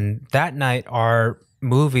 And that night, our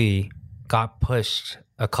movie got pushed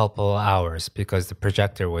a couple hours because the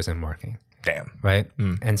projector wasn't working. Damn. Right.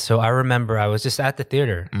 And so I remember I was just at the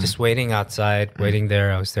theater, just waiting outside, waiting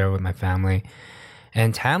there. I was there with my family.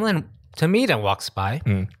 And Tamlin Tomita walks by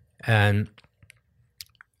and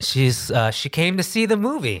she came to see the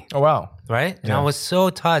movie. Oh, wow. Right. And Yeah. I was so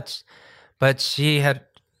touched. But she had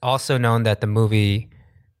also known that the movie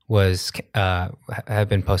had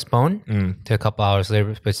been postponed to a couple hours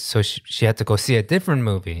later, but so she had to go see a different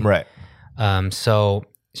movie. Right. So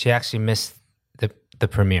she actually missed the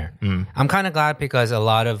premiere. I'm kind of glad because a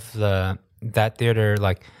lot of that theater,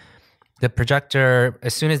 like the projector,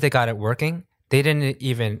 as soon as they got it working, they didn't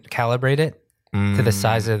even calibrate it to the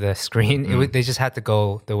size of the screen. They just had to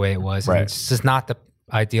go the way it was. Right. And it's just not the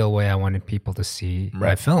ideal way I wanted people to see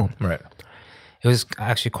my film. Right. It was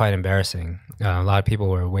actually quite embarrassing. A lot of people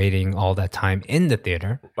were waiting all that time in the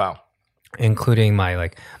theater, Wow. including my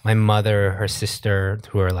mother, her sister,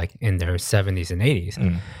 who are like in their 70s and 80s.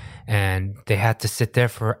 And they had to sit there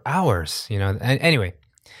for hours, And anyway,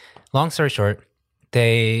 long story short,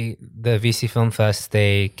 the VC Film Fest,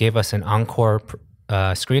 they gave us an encore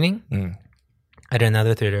screening at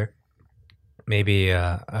another theater, maybe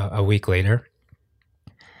a week later.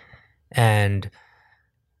 And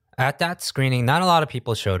at that screening, not a lot of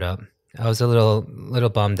people showed up. I was a little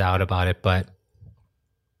bummed out about it, but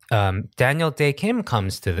Daniel Day Kim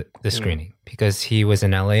comes to the screening because he was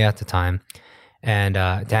in LA at the time, and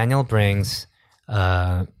Daniel brings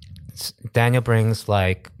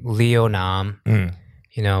like Leo Nam,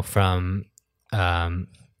 from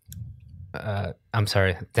I'm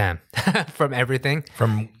sorry, from everything,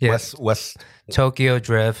 From West. Tokyo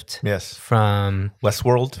Drift, Yes. from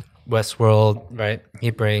Westworld. Westworld, right?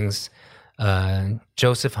 He brings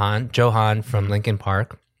Joe Han from Linkin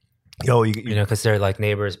Park, Yo, you because they're like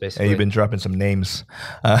neighbors basically. you've been dropping some names.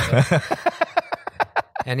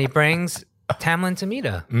 And he brings Tamlin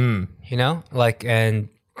Tomita,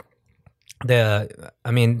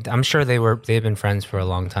 and I'm sure they've been friends for a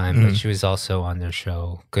long time, but she was also on their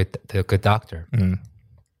show, The Good Doctor.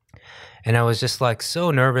 And I was just like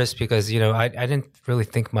so nervous because, I didn't really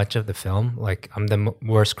think much of the film. Like I'm the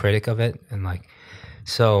worst critic of it. And like,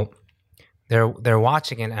 so they're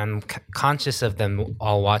watching it and I'm conscious of them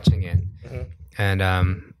all watching it. And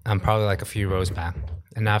I'm probably like a few rows back.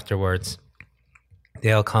 And afterwards,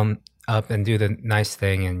 they'll come up and do the nice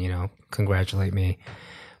thing and, congratulate me.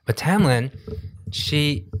 But Tamlin,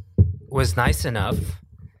 she was nice enough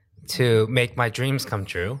to make my dreams come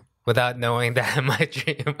true. Without knowing that my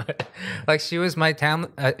dream, like she was my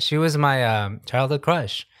childhood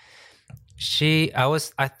crush.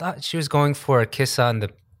 I thought she was going for a kiss on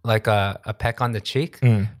a peck on the cheek,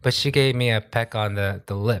 but she gave me a peck on the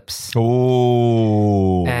lips.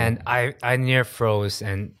 Ooh. And I near froze,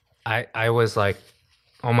 and I was like,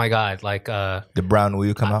 oh my God, like the brown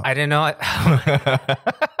will come out? I didn't know it.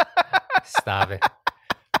 Stop it.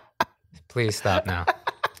 Please stop now.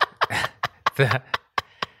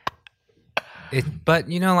 But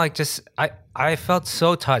I felt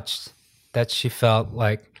so touched that she felt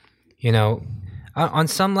like, on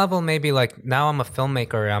some level, maybe like now I'm a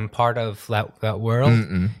filmmaker, I'm part of that world,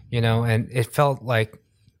 and it felt like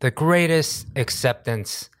the greatest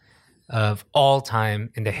acceptance of all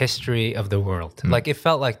time in the history of the world. Like it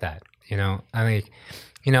felt like that,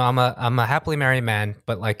 I'm a happily married man,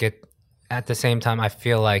 but like at the same time, I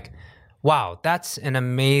feel like, wow, that's an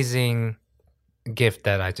amazing gift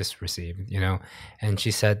that I just received, and she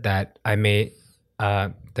said that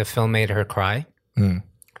the film made her cry,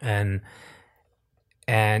 and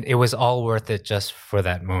it was all worth it just for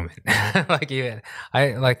that moment.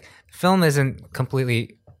 Film isn't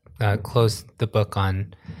completely closed the book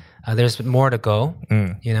on. There's more to go,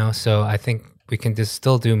 so I think we can just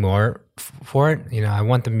still do more for it. You know, I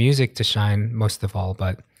want the music to shine most of all,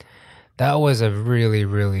 but that was a really,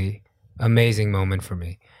 really amazing moment for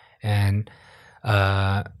me. And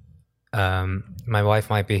my wife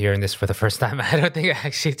might be hearing this for the first time. I don't think I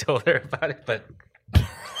actually told her about it, but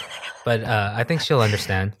I think she'll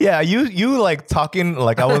understand. Yeah, you like talking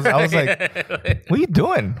like I was like, what are you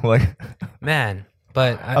doing? Like, man.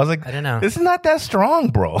 But I was like, I don't know. This is not that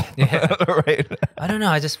strong, bro. Yeah. Right. I don't know.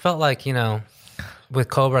 I just felt like, you know, with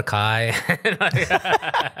Cobra Kai.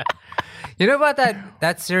 You know about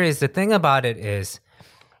that series? The thing about it is,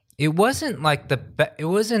 it wasn't like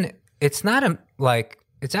it's not like,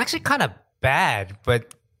 it's actually kind of bad,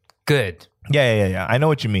 but good. Yeah. I know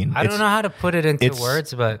what you mean. I don't know how to put it into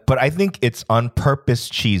words, but I think it's on purpose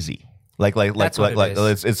cheesy. Like it's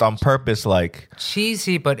on purpose, like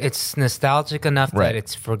cheesy, but it's nostalgic enough that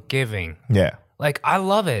it's forgiving. Yeah. Like, I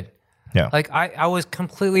love it. Yeah. Like, I was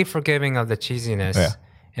completely forgiving of the cheesiness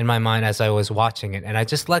in my mind as I was watching it, and I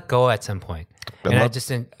just let go at some point. I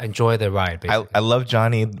just enjoy the ride, basically. I love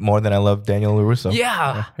Johnny more than I love Daniel LaRusso.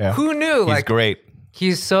 Yeah. Who knew? He's great.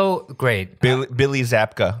 He's so great. Billy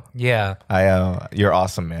Zabka. Yeah. You're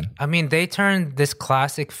awesome, man. I mean, they turned this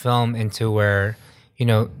classic film into where, you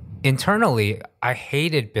know, internally, I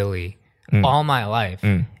hated Billy all my life.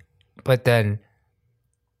 But then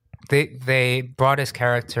they brought his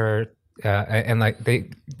character and like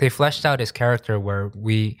they fleshed out his character where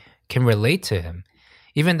we can relate to him,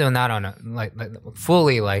 even though not on a like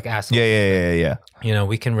fully like asshole. Yeah. You know,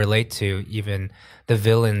 we can relate to even the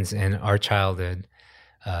villains in our childhood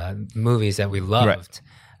movies that we loved. Right.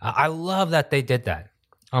 I love that they did that.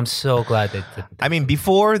 I'm so glad they did that. I mean,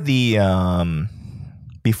 before the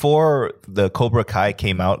Cobra Kai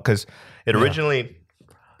came out, because it originally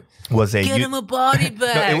was a get him a body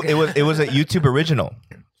bag. No, it was a YouTube original.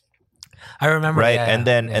 I remember, right? And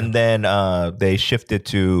then they shifted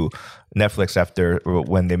to Netflix after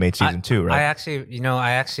when they made season 2, right? I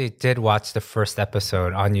actually did watch the first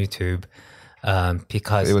episode on YouTube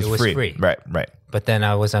because it was free. Right. But then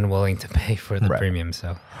I was unwilling to pay for the premium.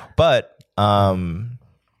 So, but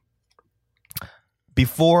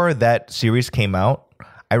before that series came out,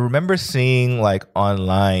 I remember seeing like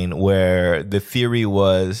online where the theory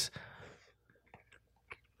was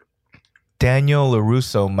Daniel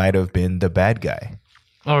LaRusso might have been the bad guy.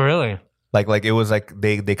 Oh, really? Like it was like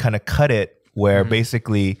they kind of cut it where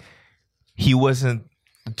basically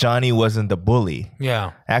Johnny wasn't the bully.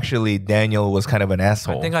 Yeah. Actually, Daniel was kind of an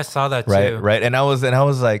asshole. I think I saw that too. Right. And I was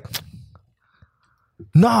like,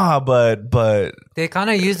 nah, but they kind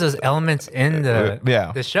of use those elements in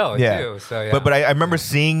the show too. So yeah. But I remember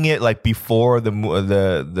seeing it like before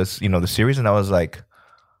the series, and I was like,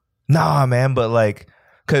 nah, man. But like,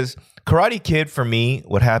 because Karate Kid for me,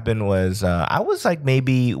 what happened was I was like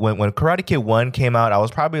maybe when Karate Kid 1 came out, I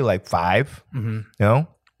was probably like 5, you know,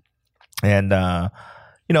 and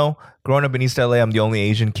growing up in East LA, I'm the only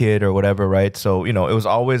Asian kid or whatever, right? So it was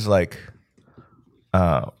always like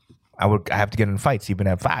I have to get in fights even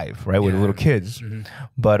at 5, right, with little kids.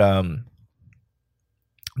 But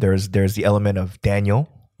there's the element of Daniel,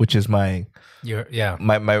 which is my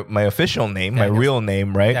official name, my real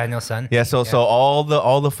name, right? Daniel-san. Yeah, so all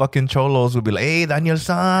the fucking cholos would be like, "Hey,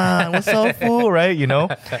 Daniel-san, what's up, fool?" Right,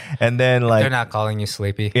 and then like they're not calling you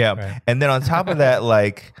sleepy. Yeah, right. And then on top of that,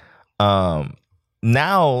 like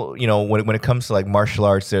now, when it comes to like martial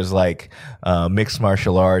arts, there's like mixed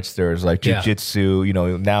martial arts, there's like jujitsu,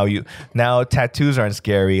 now tattoos aren't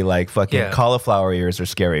scary, like fucking cauliflower ears are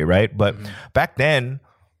scary, right? But back then,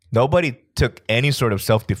 nobody took any sort of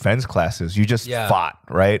self-defense classes. You just fought,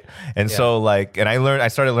 right? And so like, and I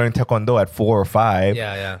started learning Taekwondo at 4 or 5.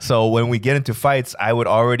 Yeah. So when we get into fights, I would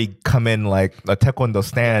already come in like a Taekwondo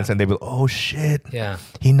stance and they'd be like, oh shit. Yeah.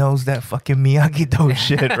 He knows that fucking Miyagi-Do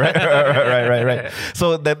shit, right? Right.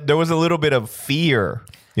 So that there was a little bit of fear,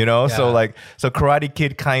 So Karate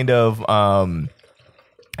Kid kind of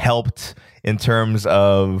helped in terms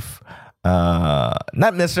of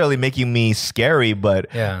not necessarily making me scary, but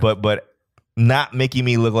not making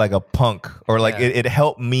me look like a punk, or like it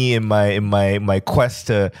helped me in my quest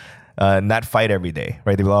to not fight every day,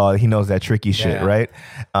 right? They were, oh, he knows that tricky shit, right?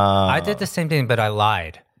 I did the same thing, but I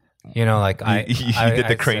lied. Like I did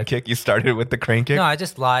the crane kick. You started with the crane kick. No, I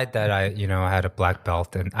just lied that I had a black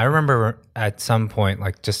belt, and I remember at some point,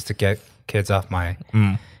 like just to get kids off my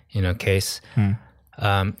case,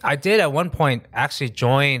 I did at one point actually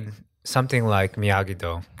join something like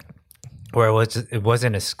Miyagi-Do, where it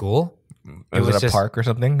wasn't a school. It was just a park or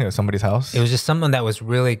something? It was somebody's house? It was just someone that was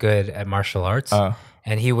really good at martial arts,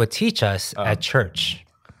 and he would teach us at church.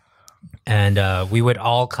 And we would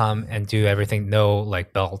all come and do everything, no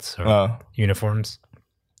like belts or uniforms.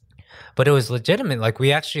 But it was legitimate. Like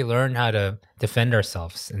we actually learned how to defend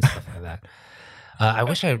ourselves and stuff like that. I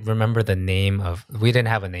wish I remember the name of. We didn't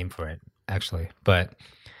have a name for it actually, but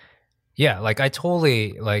yeah, like I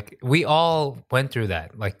totally like. We all went through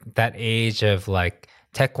that, like that age of like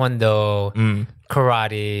taekwondo,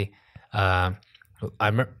 karate. I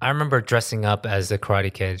remember dressing up as a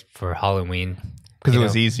Karate Kid for Halloween because it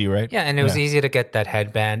was easy, right? Yeah, and it was easy to get that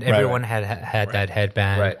headband. Everyone had that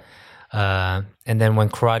headband, right? And then when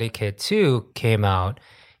Karate Kid 2 came out,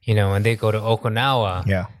 and they go to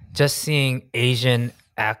Okinawa, just seeing Asian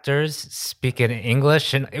actors speaking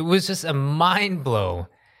English, and it was just a mind blow.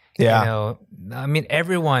 Yeah, I mean,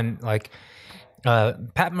 everyone like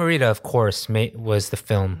Pat Morita, of course, was the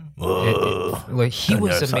film. Like he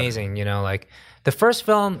was amazing. Like the first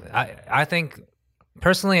film, I think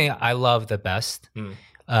personally I love the best.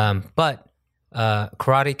 But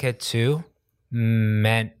Karate Kid 2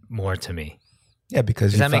 meant more to me. Yeah,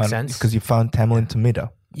 because does that make sense? Because you found Tamil and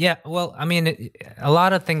Tomato. Yeah, well, I mean, a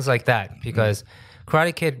lot of things like that. Because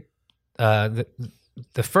Karate Kid, the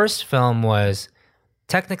first film was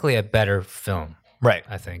technically a better film, right?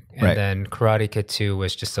 I think, and then Karate Kid 2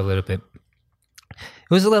 was just a little bit. It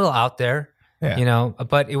was a little out there,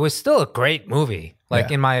 but it was still a great movie.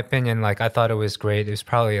 Like in my opinion, like I thought it was great. It was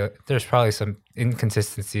there's probably some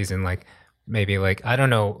inconsistencies in like. Maybe like I don't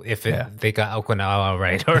know if they got Okinawa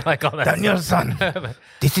right or like all that. Daniel-san,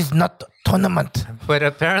 this is not tournament. But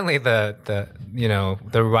apparently the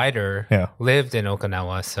writer lived in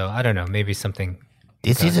Okinawa, so I don't know. Maybe something.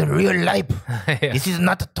 This is a real life. This is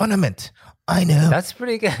not a tournament. I know. That's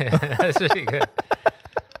pretty good. That's pretty good.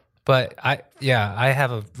 But I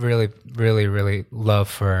have a really, really, really love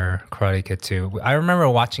for Karate Kid 2. I remember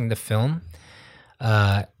watching the film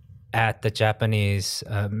at the Japanese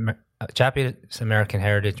American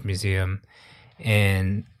Heritage Museum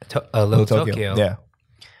in Little Tokyo. Yeah.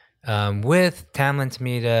 With Tamlin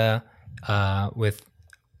Tomita, with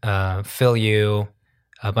Phil Yu,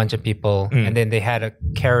 a bunch of people, and then they had a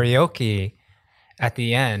karaoke at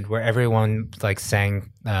the end where everyone like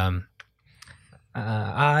sang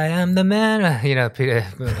I am the man, Peter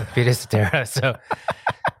Cetera. So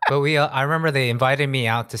but I remember they invited me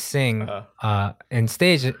out to sing in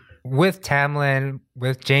stage with Tamlin,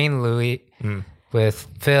 with Jane Louie, with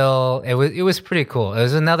Phil. It was pretty cool. It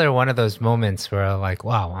was another one of those moments where I'm like,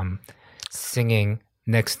 wow, I'm singing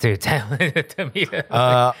next to Tamlin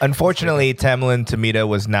Tomita. Unfortunately, Tamlin Tomita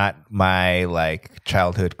was not my like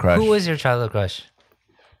childhood crush. Who was your childhood crush?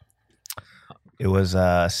 It was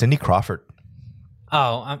Cindy Crawford.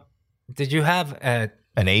 Oh, did you have an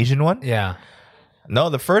Asian one? Yeah. No,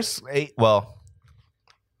 the first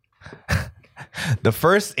the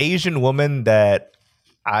first Asian woman that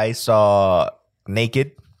I saw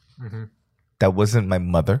naked that wasn't my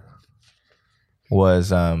mother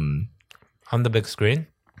was on the big screen.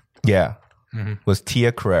 Yeah, was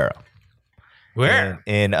Tia Carrera. Where?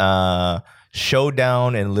 In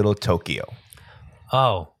Showdown in Little Tokyo.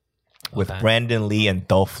 Oh, with Brandon Lee and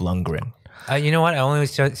Dolph Lundgren. You know what? I only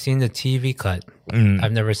seen the TV cut.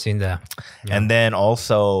 I've never seen that. Yeah. And then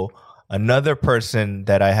also another person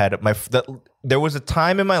that I had there was a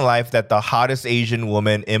time in my life that the hottest Asian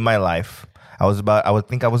woman in my life. I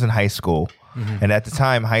think I was in high school, and at the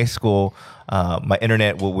time, high school, my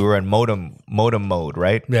internet we were in modem mode,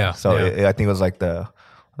 right? Yeah. So I think it was like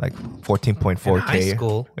 14.4K. High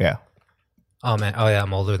school. Yeah. Oh man. Oh yeah,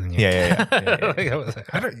 I'm older than you. Yeah.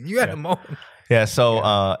 You had a modem. Yeah. So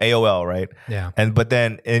AOL, right? Yeah. But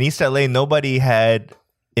then in East LA, nobody had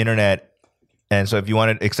internet, and so if you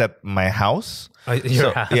wanted, except my house.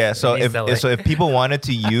 So if people wanted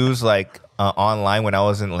to use like online when I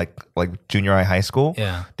was in like junior high school,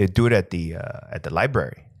 they'd do it at the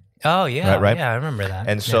library. Oh yeah, right? Yeah, I remember that.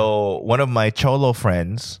 And so one of my Cholo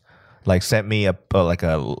friends like sent me a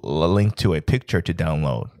link to a picture to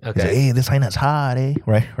download. Okay. He's like, hey, this Haina's hot, eh?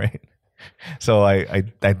 Right. So I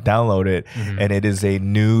download it, and it is a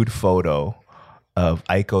nude photo of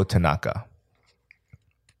Aiko Tanaka.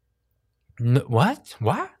 What?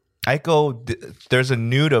 Aiko, there's a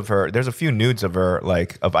nude of her. There's a few nudes of her,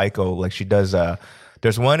 like of Aiko. Like she does.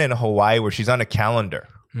 There's one in Hawaii where she's on a calendar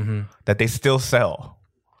that they still sell.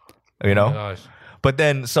 You know. Oh my gosh. But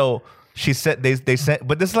then, so she said they sent.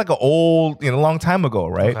 But this is like an old, a long time ago,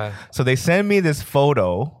 right? Okay. So they sent me this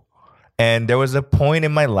photo, and there was a point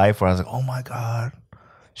in my life where I was like, oh my god,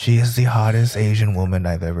 she is the hottest Asian woman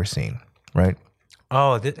I've ever seen. Right.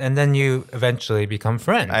 Oh, and then you eventually become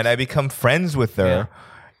friends. And I become friends with her. Yeah.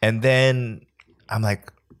 And then I'm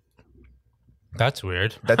like, That's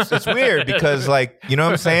weird. It's weird because like, you know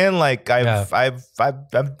what I'm saying? Like I've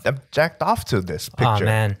jacked off to this picture. Oh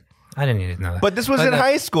man, I didn't need to know that. But this was in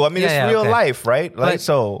high school. I mean, it's real life, right? Like,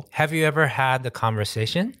 so have you ever had the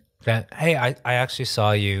conversation that, hey, I actually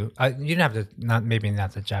saw you. You didn't have to, not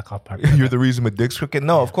the jack off part. You're the reason my dick's crooked.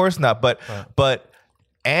 No, of course not. But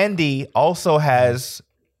Andy also has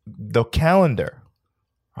the calendar.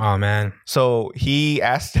 Oh man. So he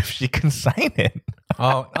asked if she can sign it.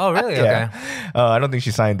 Oh, really? Yeah. Okay. I don't think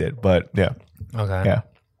she signed it, but yeah. Okay. Yeah.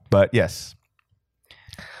 But yes.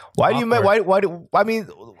 Why awkward. do you I mean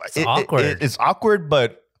It's awkward. It's awkward,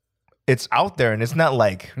 but it's out there and it's not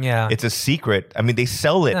like Yeah. it's a secret. I mean, they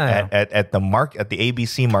sell it at the at the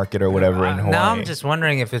ABC market or whatever in Hawaii. Now I'm just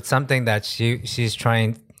wondering if it's something that she's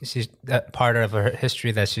part of her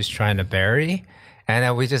history that she's trying to bury, and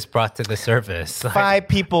that we just brought to the surface. Like, 5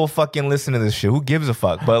 people fucking listen to this shit. Who gives a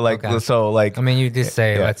fuck? But like, so like, I mean, you just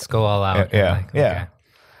say, let's go all out. Yeah. Like, Yeah. okay.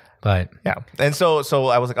 But yeah. And so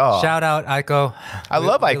I was like, oh, shout out Aiko. I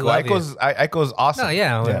love Aiko. love you. Aiko's awesome. No,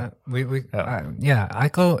 yeah,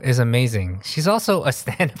 Aiko is amazing. She's also a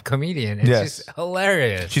stand-up comedian, and she's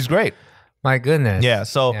hilarious. She's great. My goodness. Yeah.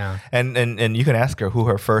 So and you can ask her who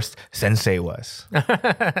her first sensei was.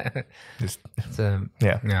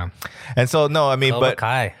 Yeah. And so no, I mean, Cobra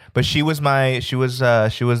Kai. but she was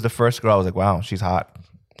the first girl. I was like, wow, she's hot,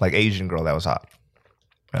 like Asian girl that was hot.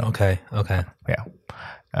 Okay. Yeah.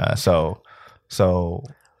 So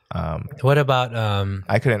what about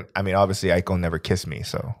I couldn't. I mean, obviously, Aiko never kissed me.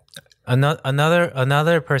 So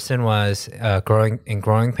another person was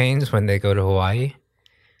growing pains when they go to Hawaii.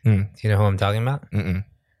 Do you know who I'm talking about? Mm-mm.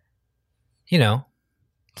 You know,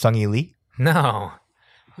 Sung-Yi Lee. no,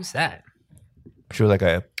 who's that? She was like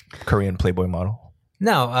a Korean Playboy model.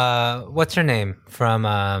 No, what's her name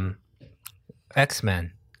from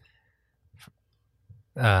X-Men?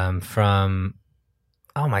 From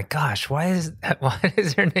oh my gosh, why is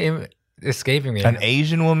her name escaping me? An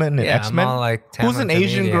Asian woman in X-Men? I'm all like, who's an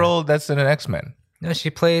Asian girl that's in an X-Men? No, she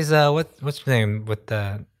plays what's her name with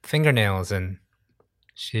the fingernails, and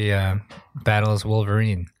she battles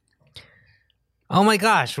Wolverine. Oh my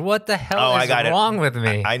gosh, what the hell is wrong with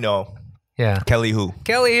me? I know. Yeah. Kelly Hu.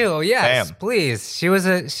 Yes, Bam. please. She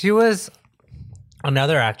was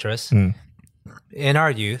another actress in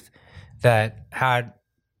our youth that had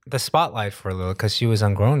the spotlight for a little because she was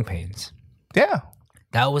on Growing Pains. Yeah.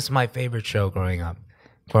 That was my favorite show growing up.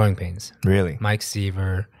 Growing Pains. Really? Mike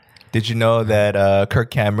Seaver. Did you know that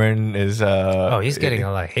Kirk Cameron is... he's getting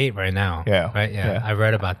a lot of hate right now. Yeah. Right? Yeah. I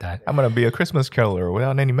read about that. I'm going to be a Christmas caroler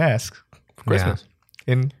without any masks for Christmas.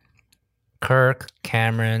 Yeah. In Kirk,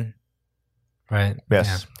 Cameron, right?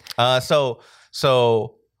 Yes. Yeah.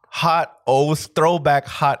 So hot, throwback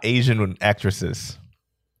hot Asian actresses.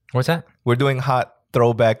 What's that? We're doing hot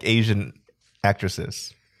throwback Asian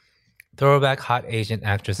actresses. Throwback hot Asian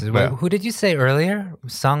actresses. Wait, who did you say earlier?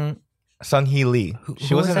 Sung-Hee Lee.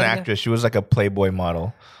 She wasn't an actress. She was like a Playboy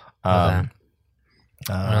model. I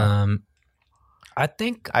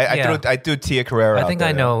think I threw Tia Carrera. I think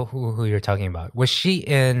I know who you're talking about. Was she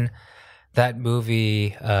in that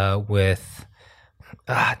movie with?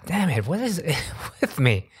 Damn it! What is it with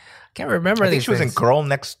me? I can't remember. I think she was in Girl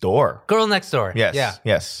Next Door. Girl Next Door. Yes. Yeah.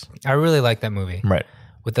 Yes. I really like that movie. Right.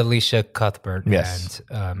 With Alicia Cuthbert. Yes.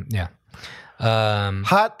 And yeah.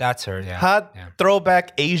 Hot. That's her. Yeah. Hot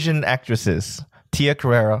throwback Asian actresses: Tia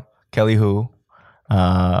Carrera, Kelly Hu,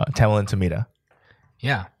 Tamilyn Tomita.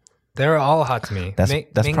 Yeah, they're all hot to me. That's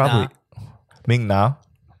Ming probably Ming Na.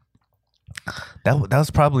 That was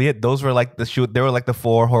probably it. Those were like they were like the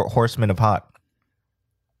 4 horsemen of hot.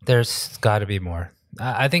 There's got to be more.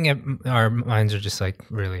 I think our minds are just like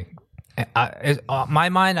really. My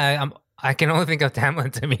mind, I can only think of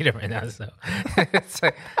Tamilyn Tomita right now. So it's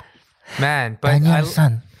like, man. But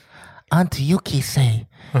Daniel-san, Auntie Yuki say,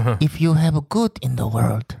 if you have a good in the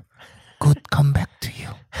world, good come back to you.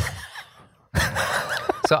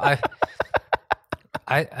 So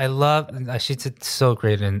I love. She did so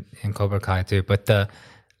great in Cobra Kai too. But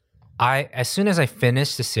as soon as I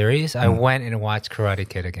finished the series, I went and watched Karate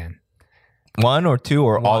Kid again. 1 or 2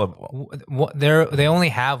 or all of them? They only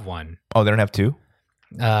have 1. Oh, they don't have 2?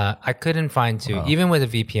 I couldn't find 2. Even with a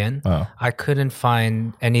VPN, I couldn't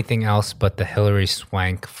find anything else but the Hilary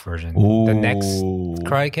Swank version. Ooh. The next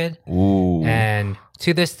Karate Kid. Ooh. And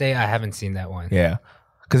to this day, I haven't seen that one. Yeah.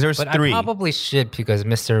 Because there's 3. I probably should because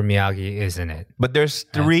Mr. Miyagi is in it. But there's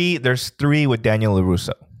 3. There's 3 with Daniel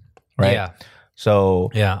LaRusso, right? Yeah. So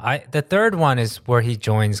yeah, the third one is where he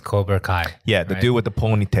joins Cobra Kai. Yeah, the dude with the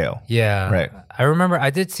ponytail. Yeah, right. I remember. I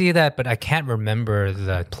did see that, but I can't remember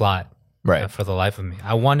the plot. Right. For the life of me,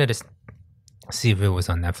 I wanted to see if it was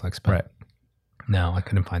on Netflix. But right. No, I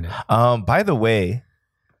couldn't find it. By the way,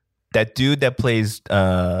 that dude that plays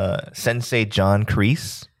Sensei John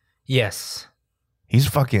Kreese, Yes. he's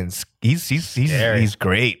fucking he's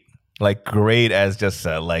great. Like great as just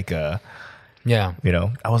like Yeah. you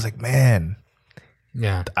know. I was like, man,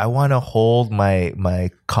 Yeah. I want to hold my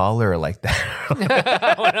collar like that.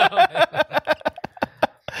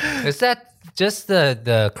 Is that just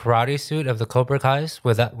the karate suit of the Cobra Kai's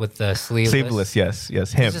with the sleeveless? Sleeveless, yes, him.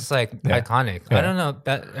 It's just like iconic. Yeah. I don't know.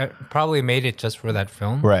 That probably made it just for that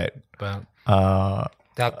film. Right. But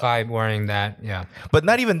that guy wearing that, yeah. But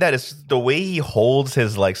not even that. It's the way he holds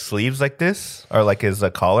his like sleeves like this, or like his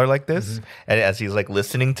collar like this, and as he's like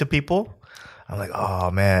listening to people, I'm like,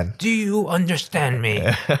 oh man. Do you understand me?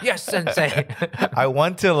 Yes, sensei. I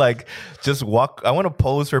want to like just walk. I want to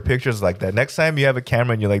pose for pictures like that. Next time you have a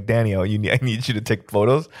camera and you're like, Daniel, I need you to take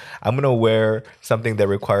photos. I'm gonna wear something that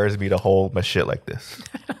requires me to hold my shit like this.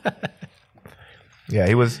 Yeah,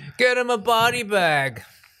 he was. Get him a body bag.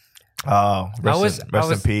 Oh, rest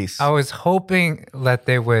in peace. I was hoping that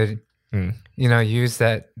they would, use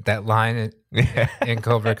that line in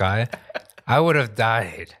Cobra Kai. I would have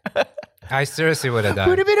died. I seriously would have died.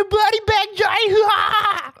 Put him in a body bag, Johnny.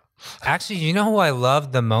 Actually, you know who I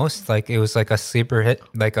loved the most? Like it was like a sleeper hit.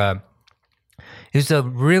 It was a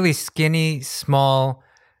really skinny, small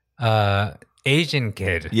Asian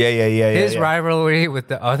kid. Yeah. His rivalry with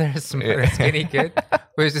the other skinny kid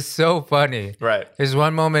was just so funny. Right. There's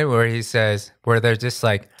one moment where he says, where they're just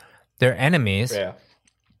like, they're enemies. Yeah.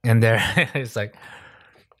 And it's like,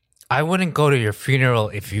 I wouldn't go to your funeral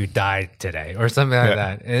if you died today, or something like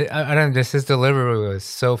that. I don't know. Just his delivery was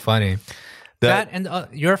so funny. That and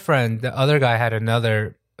your friend, the other guy, had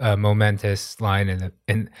another momentous line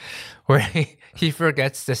in where he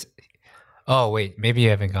forgets this. Oh wait, maybe you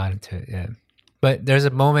haven't gotten to it yet. But there's a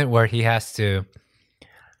moment where he's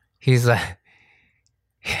like,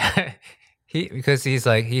 because he's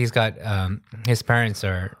got his parents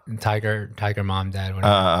are tiger mom, dad,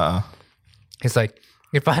 whatever. He's like,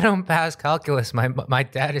 if I don't pass calculus, my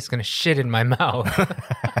dad is gonna shit in my mouth.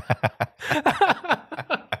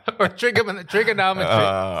 Or trigonometry.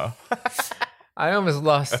 I almost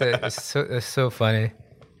lost it. It's so funny.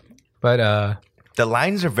 But the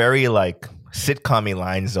lines are very like sitcom-y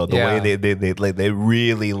lines though. The way they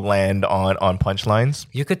really land on punchlines.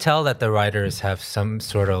 You could tell that the writers have some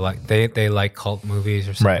sort of like they like cult movies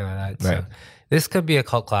or something like that. So right. This could be a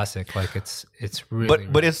cult classic. Like it's really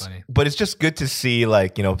really funny. But it's just good to see,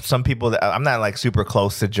 like, you know, some people that I'm not like super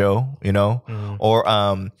close to Joe, you know, or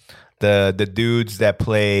the dudes that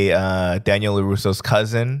play Daniel LaRusso's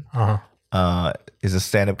cousin. Is a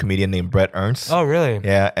stand-up comedian named Brett Ernst. Oh, really?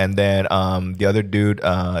 Yeah, and then the other dude,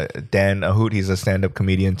 Dan Ahoot, he's a stand-up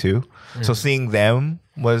comedian too. So seeing them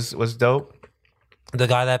was dope. The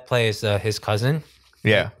guy that plays his cousin,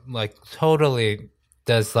 Yeah, like totally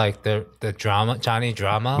does like the drama, Johnny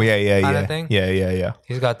drama, kind of thing. Yeah.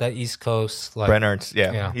 He's got that East Coast like Brett Ernst,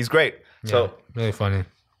 yeah, he's great. So really funny.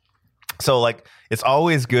 So like, it's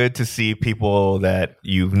always good to see people that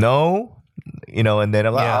you know, and then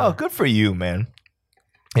I'm like, oh, good for you, man.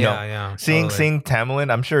 You know, seeing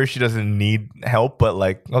Tamlin, I'm sure she doesn't need help, but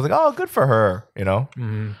like, I was like, oh, good for her,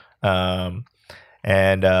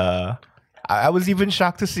 And I was even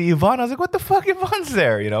shocked to see Yvonne. I was like, what the fuck, Yvonne's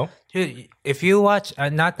there, Dude, if you watch,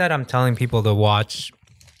 not that I'm telling people to watch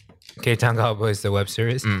K-Town Cowboys, the web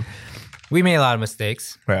series. We made a lot of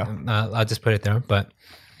mistakes. Yeah. I'll just put it there. But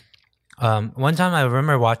one time I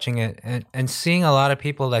remember watching it and seeing a lot of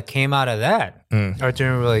people that came out of that are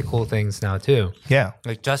doing really cool things now too. Yeah.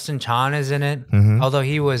 Like Justin Chan is in it, although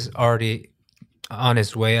he was already on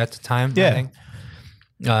his way at the time, I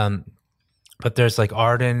think. But there's like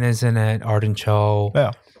Arden is in it, Arden Cho.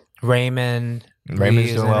 Yeah. Raymond's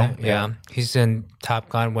doing well. Yeah. He's in Top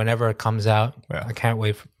Gun whenever it comes out. Yeah. I can't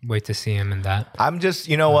wait to see him in that. I'm just,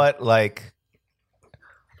 what? Like,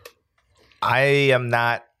 I am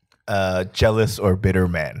not a jealous or bitter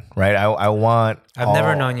man, right? I've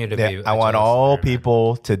never known you to be. I want all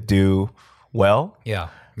people to do well. Yeah.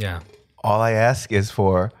 All I ask is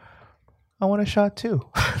I want a shot too.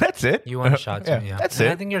 That's it. You want a shot too, yeah. That's and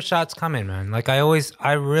it. I think your shot's coming, man. Like I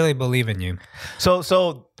really believe in you.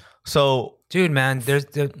 So, dude, man,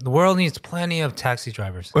 the world needs plenty of taxi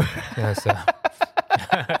drivers. Yeah, so.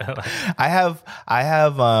 I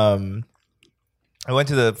went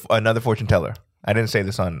to another fortune teller. I didn't say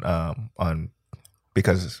this on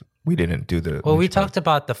because we didn't do the. Well, we talked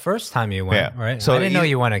about the first time you went, right? So I didn't know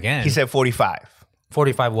you went again. He said 45.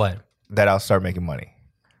 45 what? That I'll start making money,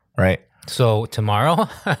 right? So tomorrow?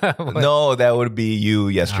 No, that would be you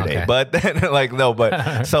yesterday. Okay. But then, like, no,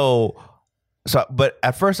 but so So, but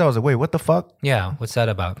at first I was like, wait, what the fuck? Yeah, what's that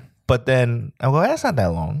about? But then I go, that's not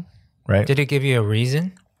that long, right? Did it give you a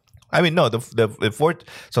reason? I mean, no. So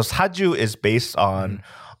Saju is based on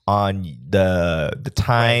the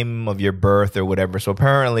time of your birth or whatever. So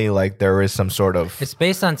apparently, like there is some sort of. It's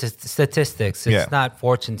based on statistics. It's not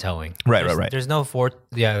fortune telling. Right. There's no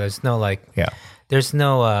There's no like. Yeah. There's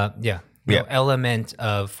no element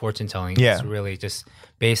of fortune telling. Yeah. It's really just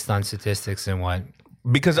based on statistics and what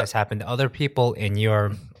Because has happened to other people in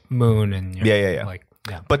your moon and your, like.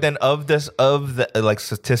 Yeah. But then of the like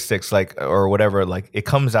statistics, like or whatever, like it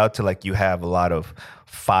comes out to like you have a lot of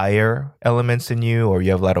fire elements in you, or you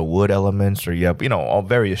have a lot of wood elements, or you have all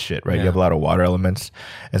various shit, right? Yeah. You have a lot of water elements,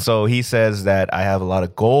 and so he says that I have a lot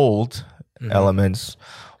of gold elements,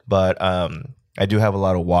 but I do have a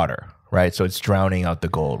lot of water, right? So it's drowning out the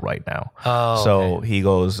gold right now. Oh, so okay. he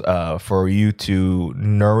goes for you to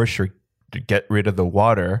nourish or to get rid of the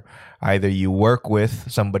water, either you work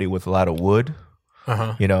with somebody with a lot of wood.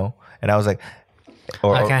 And I was like,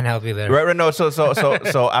 I can't help you there. Right. No. So I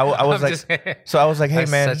was like, hey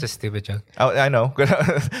That's man, such a stupid joke. I know.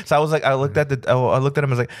 So I was like, I looked at him. I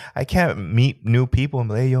was like, I can't meet new people and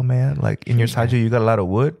be like, hey, yo, man, like in your Saju, you got a lot of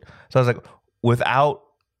wood. So I was like, without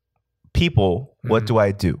people, what do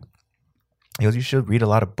I do? He goes, you should read a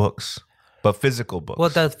lot of books, but physical books. Well,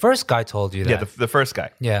 the first guy told you that. Yeah, the first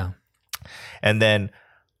guy. Yeah. And then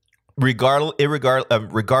regardless,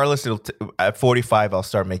 at 45, I'll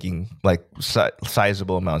start making like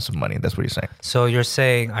sizable amounts of money. That's what he's saying. So you're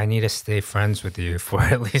saying I need to stay friends with you for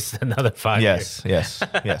at least another 5 years. Yes.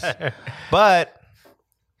 But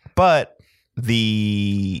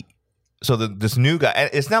this new guy, and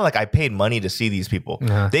it's not like I paid money to see these people.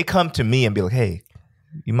 Uh-huh. They come to me and be like, hey,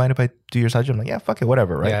 you mind if I do your side job? I'm like, yeah, fuck it,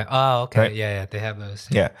 whatever, right? Yeah. Oh, okay. Right? Yeah. They have those.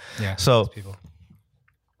 Yeah. So those people.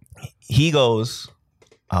 he goes,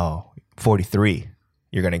 43,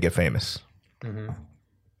 you're gonna get famous. And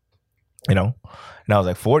I was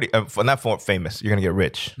like, 40, not famous, you're gonna get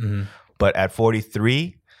rich. But at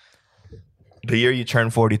 43, the year you turn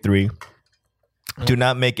 43, do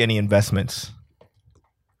not make any investments.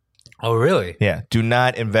 Oh, really? Yeah, do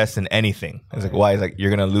not invest in anything. It's like, why? It's like, you're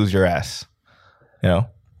gonna lose your ass.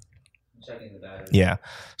 Checking the battery. Yeah.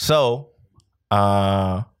 So,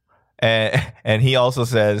 and he also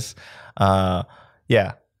says,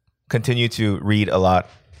 continue to read a lot,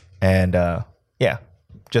 and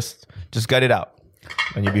just gut it out,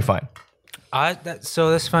 and you'll be fine.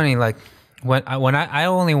 So that's funny. Like when I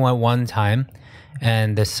only went one time,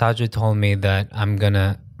 and the Saju told me that I'm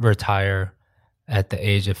gonna retire at the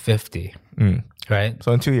age of 50. Right.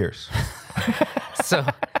 So in 2 years. So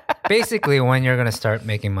basically, when you're gonna start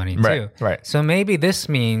making money too. Right. So maybe this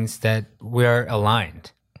means that we're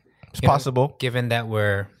aligned. It's possible, given that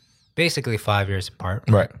we're basically 5 years apart.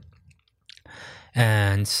 Right.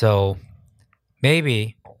 And so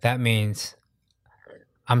maybe that means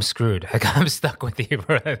I'm screwed. Like I'm stuck with you,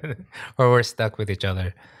 or we're stuck with each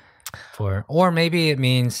other. Or maybe it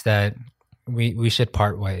means that we should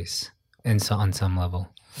part ways on some level.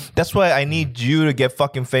 That's why I need you to get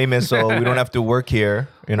fucking famous, so we don't have to work here.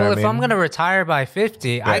 You know well, what I mean? if I'm gonna retire by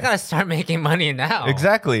 50, I gotta start making money now.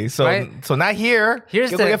 Exactly. So Right? so not here.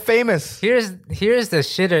 Here's You're the- gonna get famous. Here's the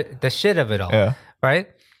shit of it all. Yeah. Right?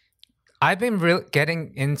 I've been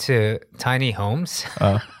getting into tiny homes.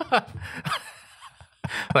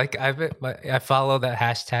 Like I follow that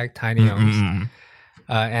hashtag tiny homes,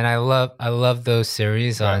 and I love those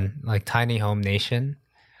series on like Tiny Home Nation.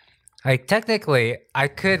 Like technically, I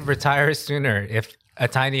could retire sooner if a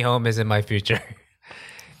tiny home is in my future.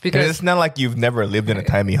 Because it's not like you've never lived in a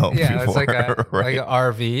tiny home before. It's like like an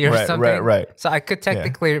RV or something. Right. So I could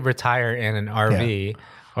technically retire in an RV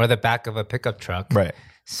or the back of a pickup truck. Right.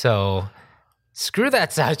 So screw that,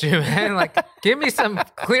 Saju, man. Like, give me some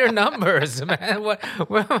clear numbers, man. What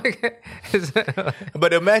am I gonna...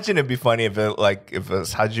 But imagine it'd be funny if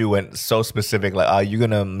Saju went so specific, like, you're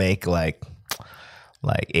gonna make like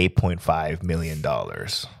 $8.5 million.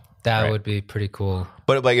 That would be pretty cool.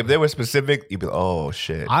 But like if they were specific, you'd be like, oh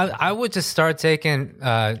shit. I would just start taking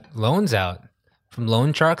loans out from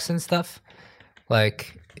loan sharks and stuff.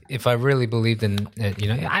 Like if I really believed in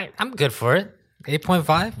it, I'm good for it.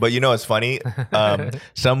 8.5. But it's funny.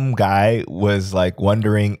 Some guy was like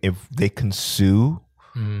wondering if they can sue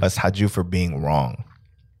us Haju for being wrong.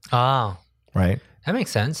 Oh, right. That makes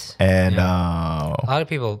sense. And a lot of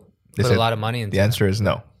people put a lot of money into the answer is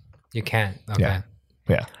no. You can't. Okay.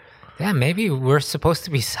 Yeah. Yeah, maybe we're supposed to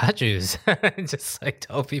be Sajus. Just like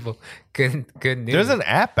tell people good news. There's an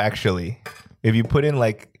app actually. If you put in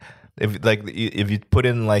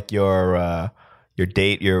your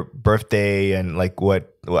date, your birthday, and like what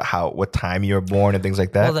time you were born and things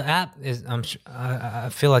like that? Well, the app is. I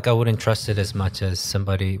feel like I wouldn't trust it as much as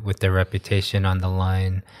somebody with their reputation on the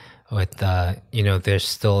line. With they're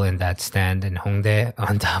still in that stand in Hongdae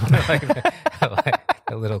on top of like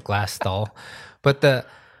a little glass stall. But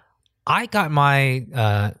I got my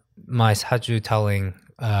my Saju telling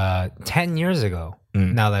 10 years ago.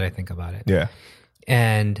 Now that I think about it, Yeah.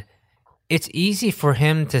 and it's easy for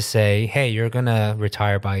him to say, "Hey, you're gonna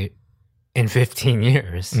retire in 15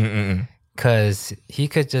 years," because he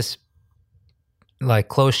could just like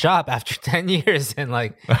close shop after 10 years and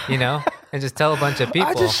like and just tell a bunch of people.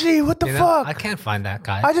 아저씨, what the fuck? I can't find that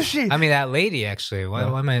guy. 아저씨. I mean, that lady actually. Why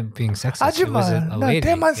am I being sexist? It 아줌마, was a 나 lady.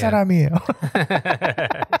 대만 사람이에요.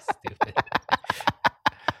 Stupid.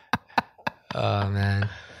 Oh man.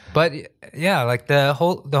 But yeah, like the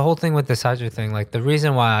whole thing with the Saju thing, like the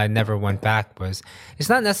reason why I never went back was it's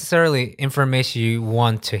not necessarily information you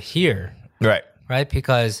want to hear. Right?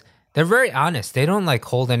 Because they're very honest. They don't like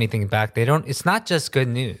hold anything back. It's not just good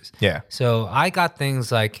news. Yeah. So I got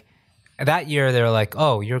things like that year they're like,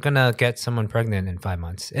 "Oh, you're going to get someone pregnant in 5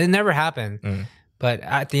 months." It never happened. But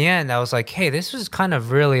at the end I was like, "Hey, this was kind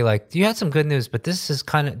of really like you had some good news, but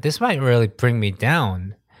this might really bring me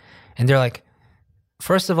down." And they're like,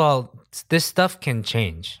 "First of all, this stuff can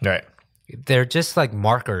change. Right. They're just like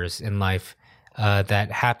markers in life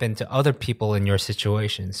that happen to other people in your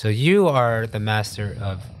situation. So you are the master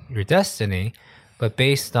of your destiny, but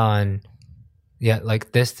based on,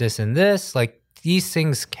 like this, and this, like these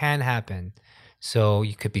things can happen. So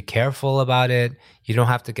you could be careful about it. You don't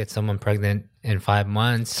have to get someone pregnant in 5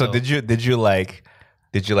 months. So did you like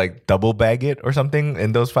double bag it or something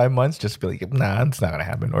in those 5 months? Just be like, nah, it's not gonna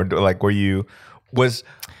happen. Or like you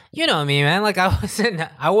know me, man. Like I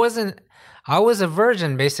was a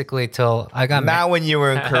virgin basically till I got now when you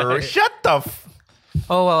were in Korea. Shut the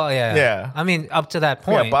Oh, well, yeah. Yeah. I mean, up to that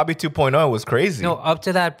point. Yeah, Bobby 2.0 was crazy. No, up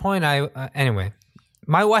to that point, anyway,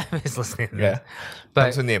 my wife is listening to this. Yeah.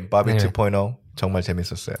 But 형수님, Bobby anyway. 2.0 정말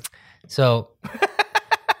재밌었어요. So,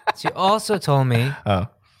 she also told me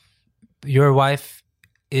your wife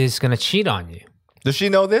is going to cheat on you. Does she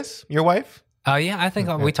know this, your wife? Yeah, I think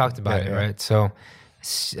we talked about it, right? So,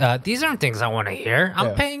 these aren't things I want to hear.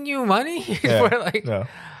 I'm paying you money for like... No.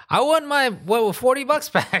 I want my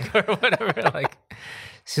 $40 back or whatever. Like,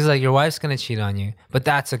 she's like, your wife's gonna cheat on you, but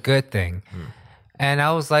that's a good thing. And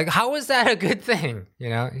I was like, how is that a good thing?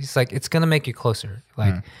 He's like, it's gonna make you closer.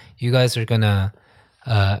 Like, you guys are gonna,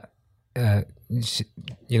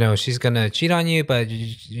 she's gonna cheat on you, but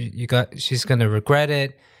she's gonna regret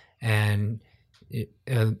it, and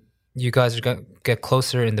you guys are gonna get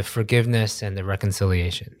closer in the forgiveness and the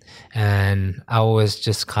reconciliation. And I was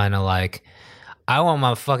just kind of like, I want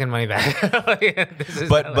my fucking money back.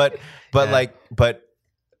 But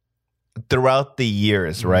throughout the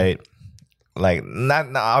years, right? Like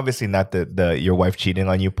not obviously not the your wife cheating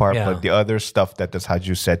on you part, but the other stuff that this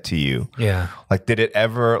Haju said to you. Yeah. Like, did it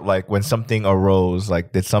ever, like when something arose,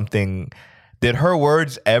 like did her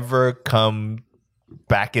words ever come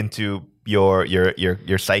back into your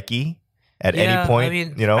psyche at any point? I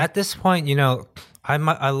mean, at this point,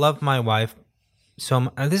 I love my wife.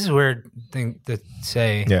 So this is a weird thing to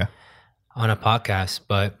say on a podcast,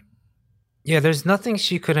 but there's nothing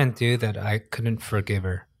she couldn't do that I couldn't forgive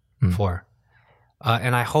her for.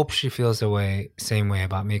 And I hope she feels the same way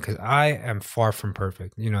about me, because I am far from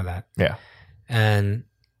perfect. You know that. Yeah. And,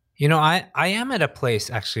 I am at a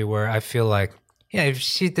place actually where I feel like, if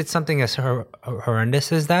she did something as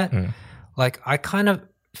horrendous as that, like I kind of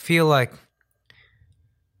feel like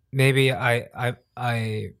maybe I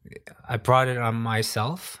brought it on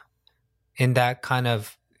myself in that kind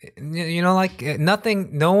of, like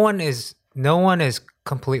no one is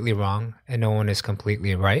completely wrong and no one is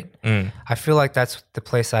completely right. I feel like that's the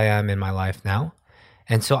place I am in my life now.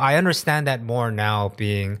 And so I understand that more now,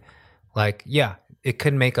 being like, it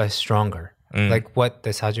could make us stronger. Like what the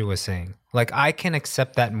Saju was saying. Like I can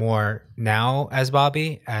accept that more now as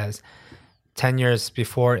Bobby, as 10 years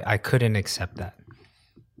before I couldn't accept that.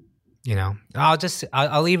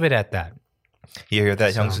 I'll leave it at that. You hear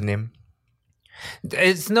that, 형수님?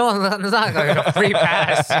 It's not like a free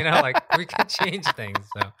pass, like we can change things.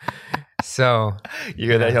 So you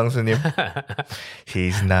hear that, 형수님?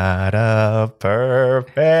 He's not a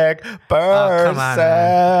perfect person. Come on,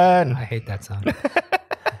 man. I hate that song.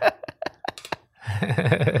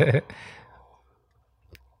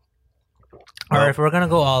 All right, if we're gonna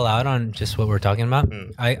go all out on just what we're talking about,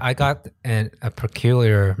 I got a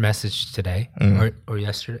peculiar message today or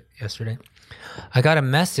yesterday. I got a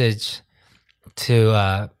message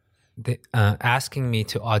to asking me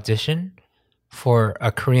to audition for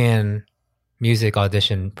a Korean music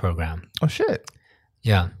audition program. Oh shit.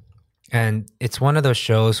 Yeah. And it's one of those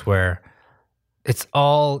shows where it's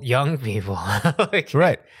all young people. Like,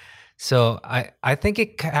 Right. So I think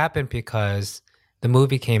it happened because the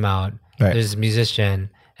movie came out. Right. There's a musician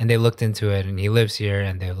and they looked into it and he lives here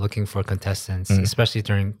and they're looking for contestants, especially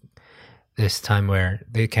during this time where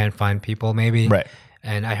they can't find people maybe. Right.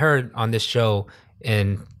 And I heard on this show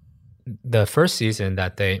in the first season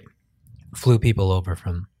that they flew people over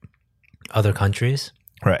from other countries,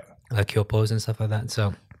 Right. like Kyopos and stuff like that.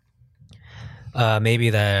 So maybe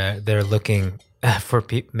they're looking for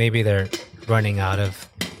maybe they're running out of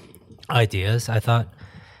ideas, I thought.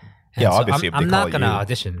 And Yeah, so obviously if they I'm not call gonna you-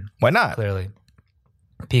 audition. Why not? Clearly,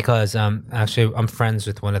 because actually I'm friends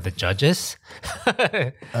with one of the judges,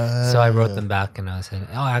 so I wrote them back and I said,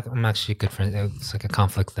 "Oh, I'm actually good friends." It's like a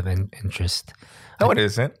conflict of interest. No, it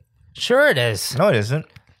isn't. Sure, it is. No, it isn't.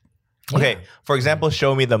 Okay, for example,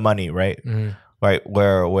 Show Me the Money, right? Right,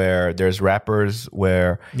 where there's rappers,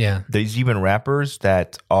 where Yeah. there's even rappers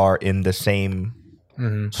that are in the same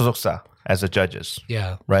소속사 as the judges,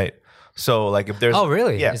 Yeah. right? So like if there's Oh,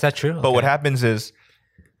 really? yeah. Is that true? But what Okay. happens is,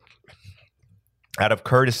 out of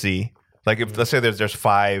courtesy, like if let's say there's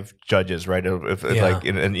 5 judges, right? If Yeah. like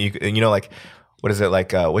and you know like what is it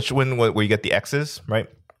like which one where you get the X's, right?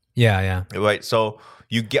 Yeah, yeah. Right. So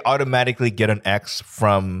you automatically get an X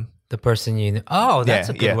from The person you know. Oh, that's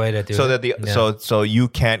a good way to do so it. that the Yeah. so you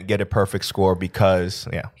can't get a perfect score because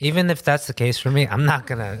Even if that's the case for me, I'm not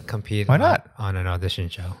gonna compete. Why not? on an audition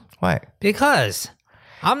show? why Because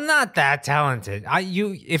I'm not that talented.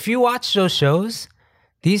 If you watch those shows,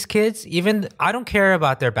 these kids, even I don't care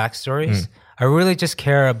about their backstories. I really just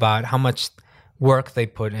care about how much work they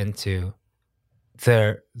put into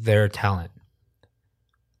their talent.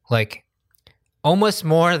 Like almost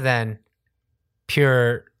more than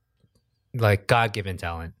pure like God-given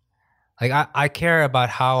talent. Like I care about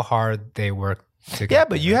how hard they work to get yeah,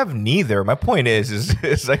 but there. you have neither. My point is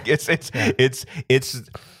like it's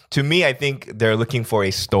to me I think they're looking for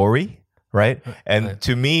a story, right? And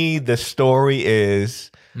to me the story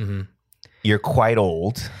is you're quite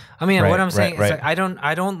old. I mean, Right, what I'm saying right, is like,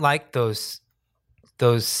 I don't like those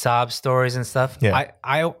sob stories and stuff. Yeah.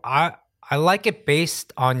 I like it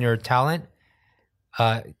based on your talent.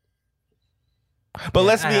 But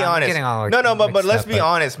let's be I'm honest. getting all, like, No, but mixed let's up, be but-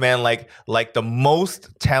 honest, man. Like the most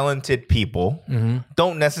talented people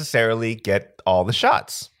don't necessarily get all the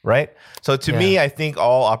shots, right? So to me, I think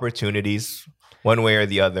all opportunities, one way or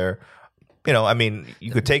the other, I mean,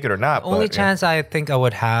 you could take it or not. Only but, chance I think I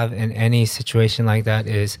would have in any situation like that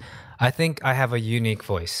is I think I have a unique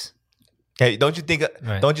voice. Hey, don't you think?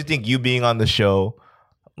 Right. Don't you think you being on the show,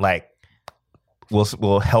 like,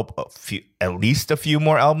 will help at least a few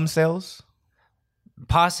more album sales?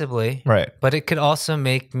 Possibly. Right. But it could also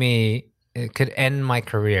it could end my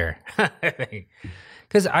career.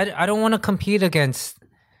 Because I don't want to compete against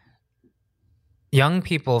young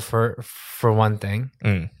people for one thing.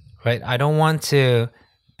 Right? I don't want to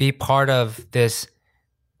be part of this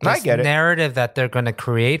I get it. narrative that they're going to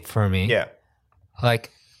create for me. Yeah.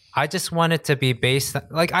 Like, I just want it to be based on,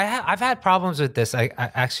 like, I've had problems with this I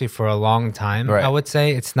actually for a long time. Right. I would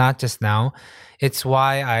say it's not just now. It's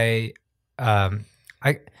why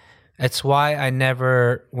it's why I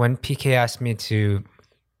never, when PK asked me to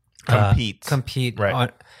compete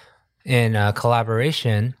Right. in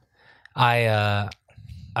collaboration, I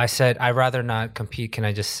said, I'd rather not compete. Can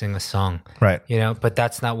I just sing a song? Right. But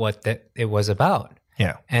that's not what it was about.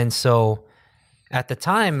 Yeah. And so at the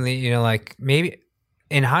time, like maybe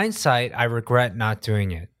in hindsight, I regret not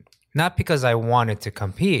doing it. Not because I wanted to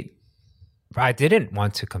compete. I didn't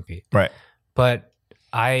want to compete. Right. But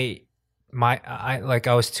I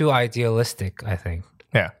was too idealistic, I think.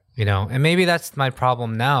 Yeah. And maybe that's my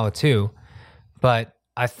problem now too. But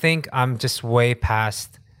I think I'm just way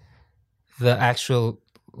past the actual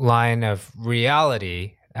line of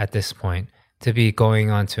reality at this point to be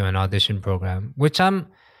going on to an audition program, which I'm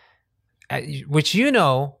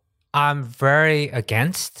very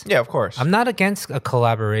against. Yeah, of course. I'm not against a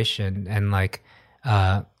collaboration and like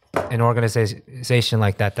an organization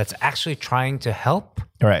like that that's actually trying to help.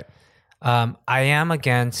 Right. I am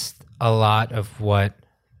against a lot of what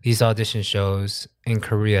these audition shows in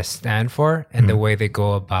Korea stand for and the way they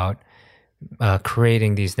go about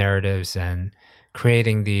creating these narratives and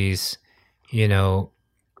creating these,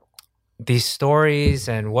 these stories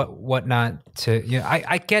and whatnot to,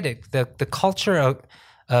 I get it. The culture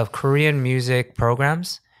of Korean music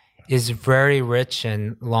programs is very rich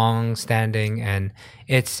and long-standing, and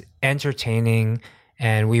it's entertaining.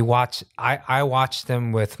 And I watch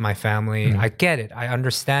them with my family. I get it. I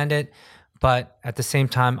understand it. but at the same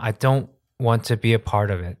time, I don't want to be a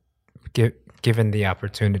part of it, given the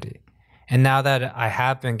opportunity. And now that I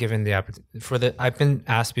have been given the opportunity I've been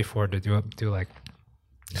asked before to do like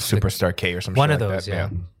Superstar K or something. One like of those,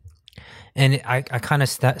 that. yeah. And I kind of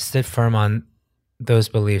stood firm on those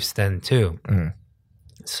beliefs then too.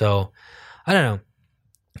 So I don't know.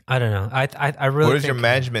 I really. What does your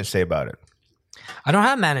management say about it? I don't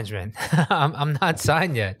have management. I'm not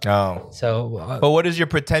signed yet. Oh. So. But what does your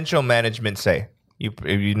potential management say?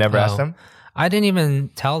 You never asked them? I didn't even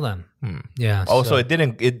tell them. Yeah. Oh, so you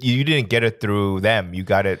didn't get it through them. You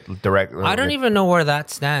got it directly. I don't even know where that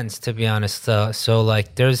stands, to be honest. So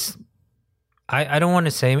like, I don't want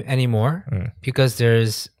to say anymore because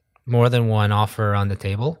there's more than one offer on the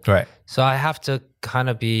table. Right. So I have to kind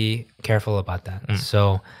of be careful about that.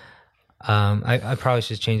 So I probably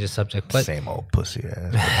should change the subject. But same old pussy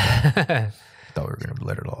ass. Thought we were gonna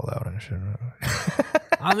let it all out and shit.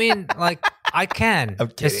 I mean, like, I can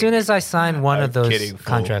kidding. as soon as I sign one of those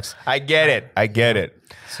contracts. I get it.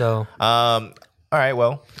 So, all right.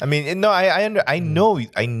 Well, I mean, no, I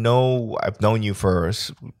know. I've known you for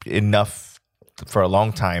enough for a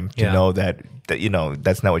long time to know that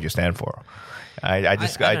that's not what you stand for. I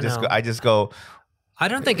just go. I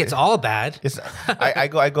don't think it's all bad. I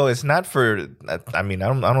go. It's not for. I mean, I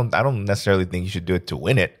don't necessarily think you should do it to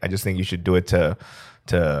win it. I just think you should do it to.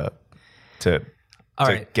 All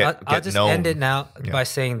right. I'll just known. end it now by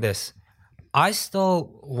saying this: I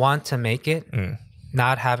still want to make it,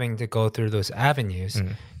 not having to go through those avenues,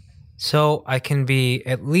 so I can be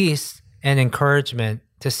at least an encouragement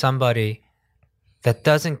to somebody that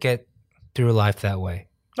doesn't get through life that way.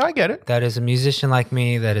 I get it. That is a musician like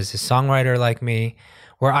me, that is a songwriter like me,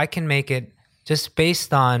 where I can make it just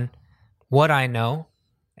based on what I know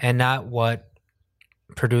and not what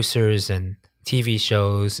producers and TV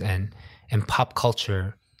shows and pop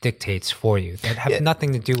culture dictates for you that have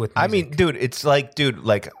nothing to do with music. I mean, dude, it's like,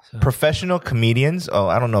 professional comedians,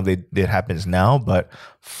 I don't know if it happens now, but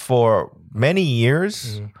for many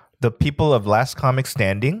years, the people of Last Comic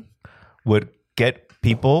Standing would get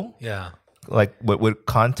people... Yeah. Like would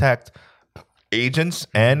contact agents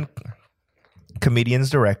and comedians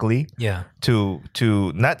directly. Yeah. To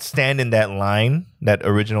not stand in that line, that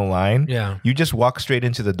original line. Yeah. You just walk straight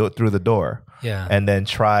into through the door. Yeah. And then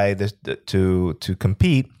try to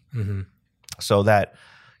compete, so that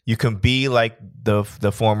you can be like the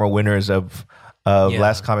former winners of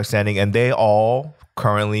Last Comic Standing, and they all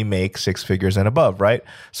currently make six figures and above, right?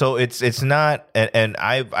 So it's not, and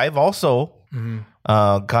I've also.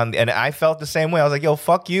 Gone, and I felt the same way. I was like, yo,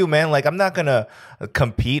 fuck you, man. Like, I'm not gonna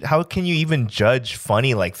compete. How can you even judge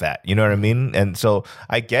funny like that? You know what I mean? And so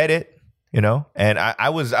I get it, and I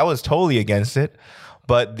was totally against it.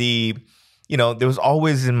 But there was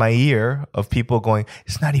always in my ear of people going,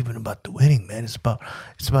 it's not even about the winning, man. It's about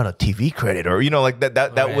a TV credit, or like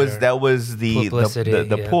that was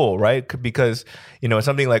the pull, right? Because it's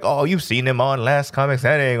something like, oh, you've seen him on Last Comic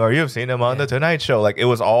Standing, or you've seen him on the Tonight Show. Like, it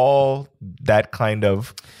was all that kind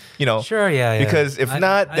of, Sure, yeah. Because if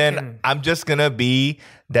then I'm just gonna be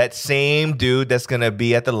that same dude that's gonna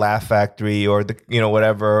be at the Laugh Factory or the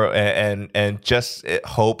whatever, and just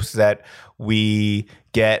hopes that we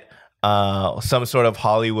get some sort of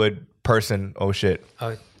Hollywood person. Oh shit.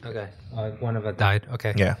 Oh, okay. One of us died.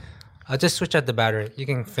 Okay. Yeah. I'll just switch out the battery. You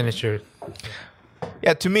can finish your.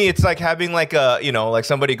 Yeah, to me, it's like having like a like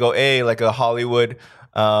somebody go, hey, like a Hollywood,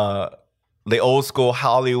 the old school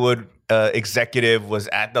Hollywood executive was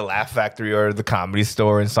at the Laugh Factory or the Comedy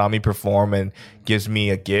Store and saw me perform and gives me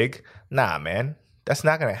a gig. Nah, man, that's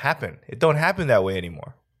not gonna happen. It don't happen that way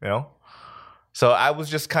anymore. So I was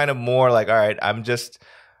just kind of more like, all right, I'm just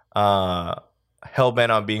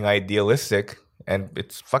hell-bent on being idealistic, and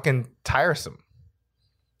it's fucking tiresome.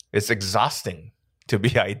 It's exhausting to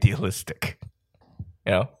be idealistic.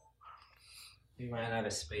 We ran out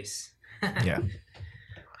of space. Yeah.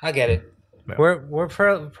 I get it. Yeah. We're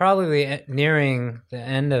probably nearing the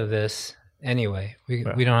end of this anyway. We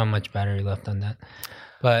don't have much battery left on that.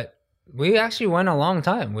 But we actually went a long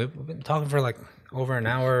time. We've been talking for like over an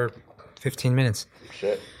hour, 15 minutes.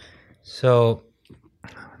 Shit. So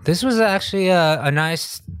this was actually a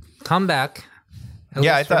nice comeback.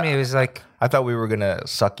 I thought, for me, it was like, I thought we were gonna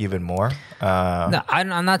suck even more. No,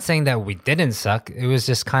 I'm not saying that we didn't suck. It was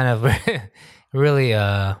just kind of really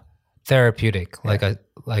therapeutic,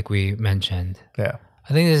 like we mentioned. Yeah,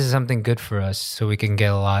 I think this is something good for us, so we can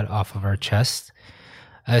get a lot off of our chest,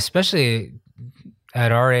 especially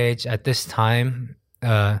at our age, at this time.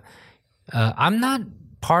 I'm not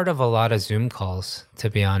part of a lot of Zoom calls, to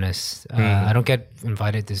be honest. I don't get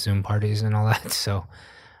invited to Zoom parties and all that. So,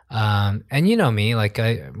 and you know me, like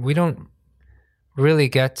we don't really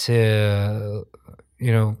get to,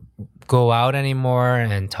 go out anymore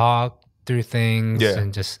and talk through things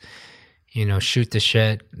and just, shoot the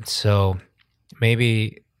shit. So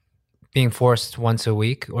maybe being forced once a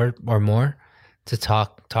week or more to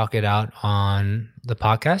talk it out on the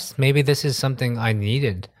podcast. Maybe this is something I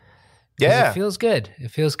needed. Yeah. It feels good.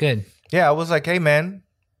 Yeah, I was like, hey, man,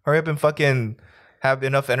 hurry up and fucking have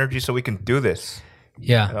enough energy so we can do this.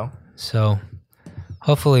 Yeah. So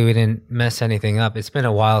hopefully we didn't mess anything up. It's been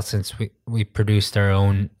a while since we produced our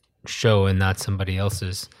own show and not somebody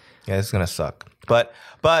else's. Yeah, it's going to suck. But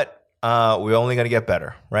we're only going to get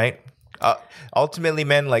better, right? Ultimately,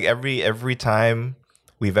 man, like every time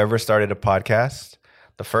we've ever started a podcast,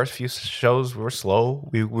 the first few shows were slow.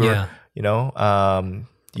 We were,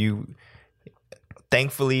 you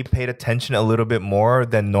thankfully paid attention a little bit more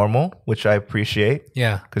than normal, which I appreciate.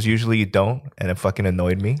 Yeah. Because usually you don't, and it fucking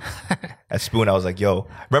annoyed me. At Spoon, I was like, yo.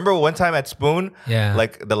 Remember one time at Spoon? Yeah.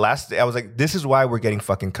 Like the last day, I was like, this is why we're getting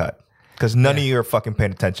fucking cut. Because none of you are fucking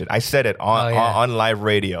paying attention. I said it on live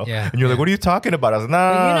radio. Yeah. And you're like, what are you talking about? I was like,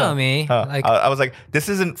 nah. But you know me. I was like, this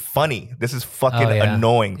isn't funny. This is fucking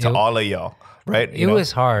annoying to all of y'all. Right? It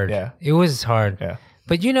was hard. Yeah. It was hard. Yeah.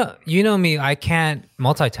 But you know me, I can't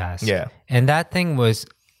multitask. Yeah. And that thing was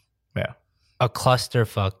a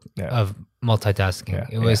clusterfuck Yeah. of multitasking.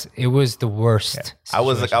 Yeah. It was the worst. Yeah. I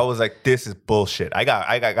was like, this is bullshit. I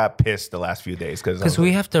got pissed the last few days because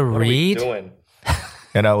we have to read. What are we doing?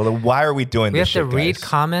 Why are we doing We this? have to read guys?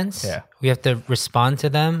 comments. Yeah. We have to respond to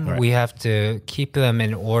them. Right. We have to keep them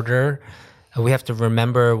in order. We have to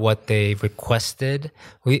remember what they requested.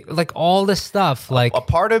 We like all this stuff. Like A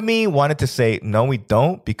part of me wanted to say no, we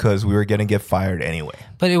don't, because we were gonna get fired anyway.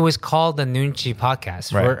 but it was called the Noonchi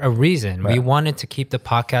podcast for a reason. We wanted to keep the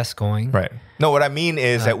podcast going. Right. No, what I mean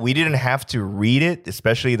is that we didn't have to read it,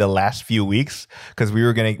 especially the last few weeks, because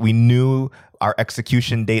we knew our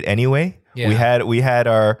execution date anyway. Yeah. We had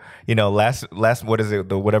our last what is it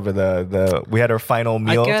we had our final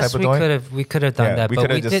meal I guess type of thing. we could have done that, we but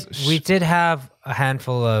could've we did have a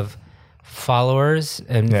handful of followers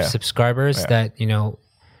and subscribers that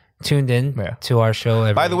tuned in to our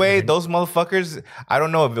show. By the way, those motherfuckers, I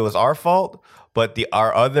don't know if it was our fault, but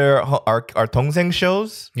our Tongseng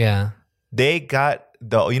shows, they got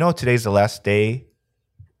today's the last day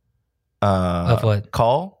of what?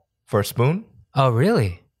 Call for Spoon. Oh,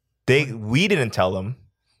 really? We didn't tell them.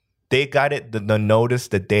 They got it the notice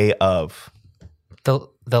the day of. The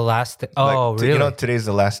last day. Oh, Like, really? Today's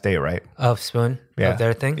the last day, right? Of Spoon? Yeah. Of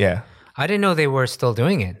their thing? Yeah. I didn't know they were still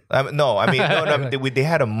doing it. No, they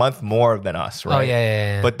had a month more than us, right? Oh,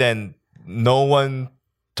 yeah. But then no one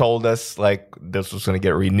told us like this was going to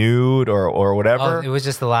get renewed or whatever. Oh, it was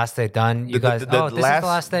just the last day done. You guys, this is the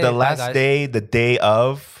last day. The Bye, last guys. day, the day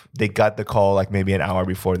of, they got the call like maybe an hour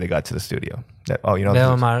before they got to the studio. That,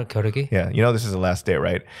 this is the last day,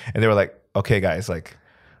 right? And they were like, okay, guys, like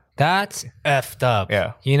that's effed up.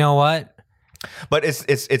 Yeah. You know what? But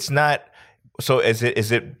it's not. So is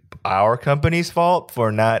it our company's fault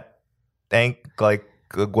for not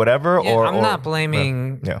whatever? Yeah, or I'm not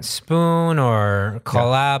blaming Spoon or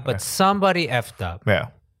Collab, but somebody effed up. Yeah.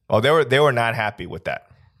 Oh, they were not happy with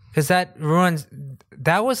that. Because that ruins.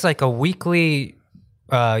 That was like a weekly,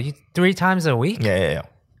 3 times a week. Yeah.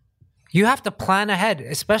 You have to plan ahead,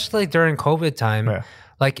 especially during COVID time. Yeah.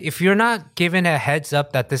 Like if you're not given a heads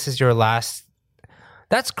up that this is your last,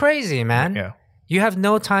 that's crazy, man. Yeah. You have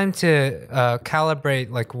no time to calibrate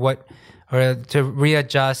like what, or to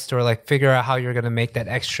readjust or like figure out how you're gonna make that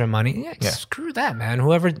extra money. Yeah. Screw that, man.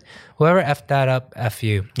 Whoever effed that up, F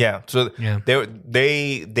you. Yeah. So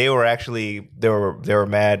they were actually they were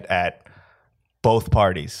mad at both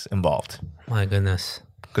parties involved. My goodness.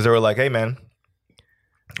 Because they were like, hey man,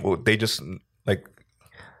 well, they just like,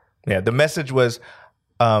 the message was,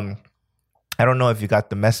 I don't know if you got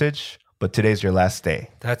the message, but today's your last day.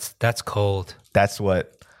 That's cold. That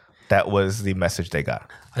was the message they got.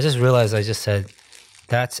 I just realized I just said,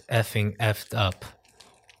 that's effing effed up.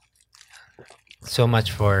 So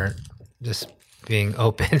much for just being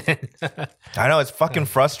open. I know, it's fucking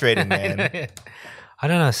frustrating, man. I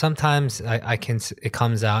don't know. Sometimes it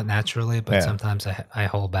comes out naturally, but sometimes I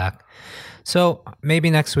hold back. So maybe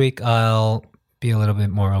next week I'll be a little bit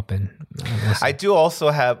more open. I do also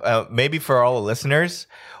have, maybe for all the listeners,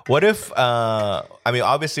 what if,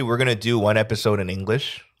 obviously we're going to do one episode in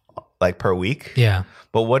English, like per week. Yeah.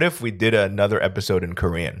 But what if we did another episode in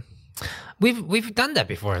Korean? We've done that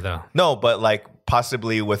before, though. No, but like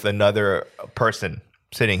possibly with another person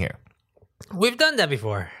sitting here. We've done that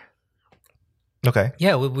before. Okay.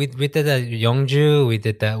 Yeah, we did that with Youngju. We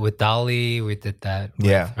did that with Dolly. We did that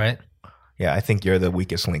with, right? Yeah, I think you're the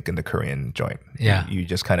weakest link in the Korean joint. Yeah. You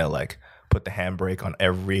just kind of like put the handbrake on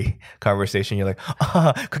every conversation. You're like,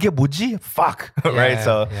 그게 뭐지? Fuck. Right?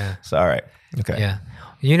 So all right. Okay. Yeah.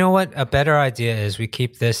 You know what? A better idea is we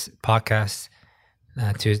keep this podcast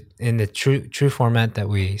in the true format that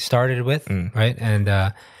we started with, right? And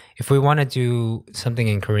if we want to do something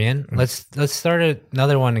in Korean, let's start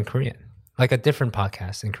another one in Korean, like a different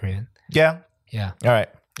podcast in Korean. Yeah. Yeah. All right.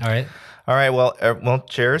 All right. All right. Well,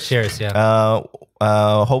 cheers. Cheers. Yeah.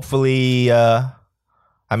 Hopefully,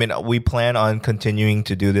 I mean, we plan on continuing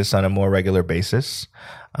to do this on a more regular basis,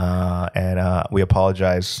 and we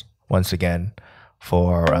apologize once again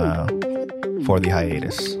for the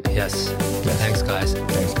hiatus. Yes. Thanks, guys.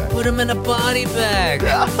 Thanks, guys. Put them in a body bag.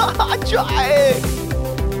 Try it.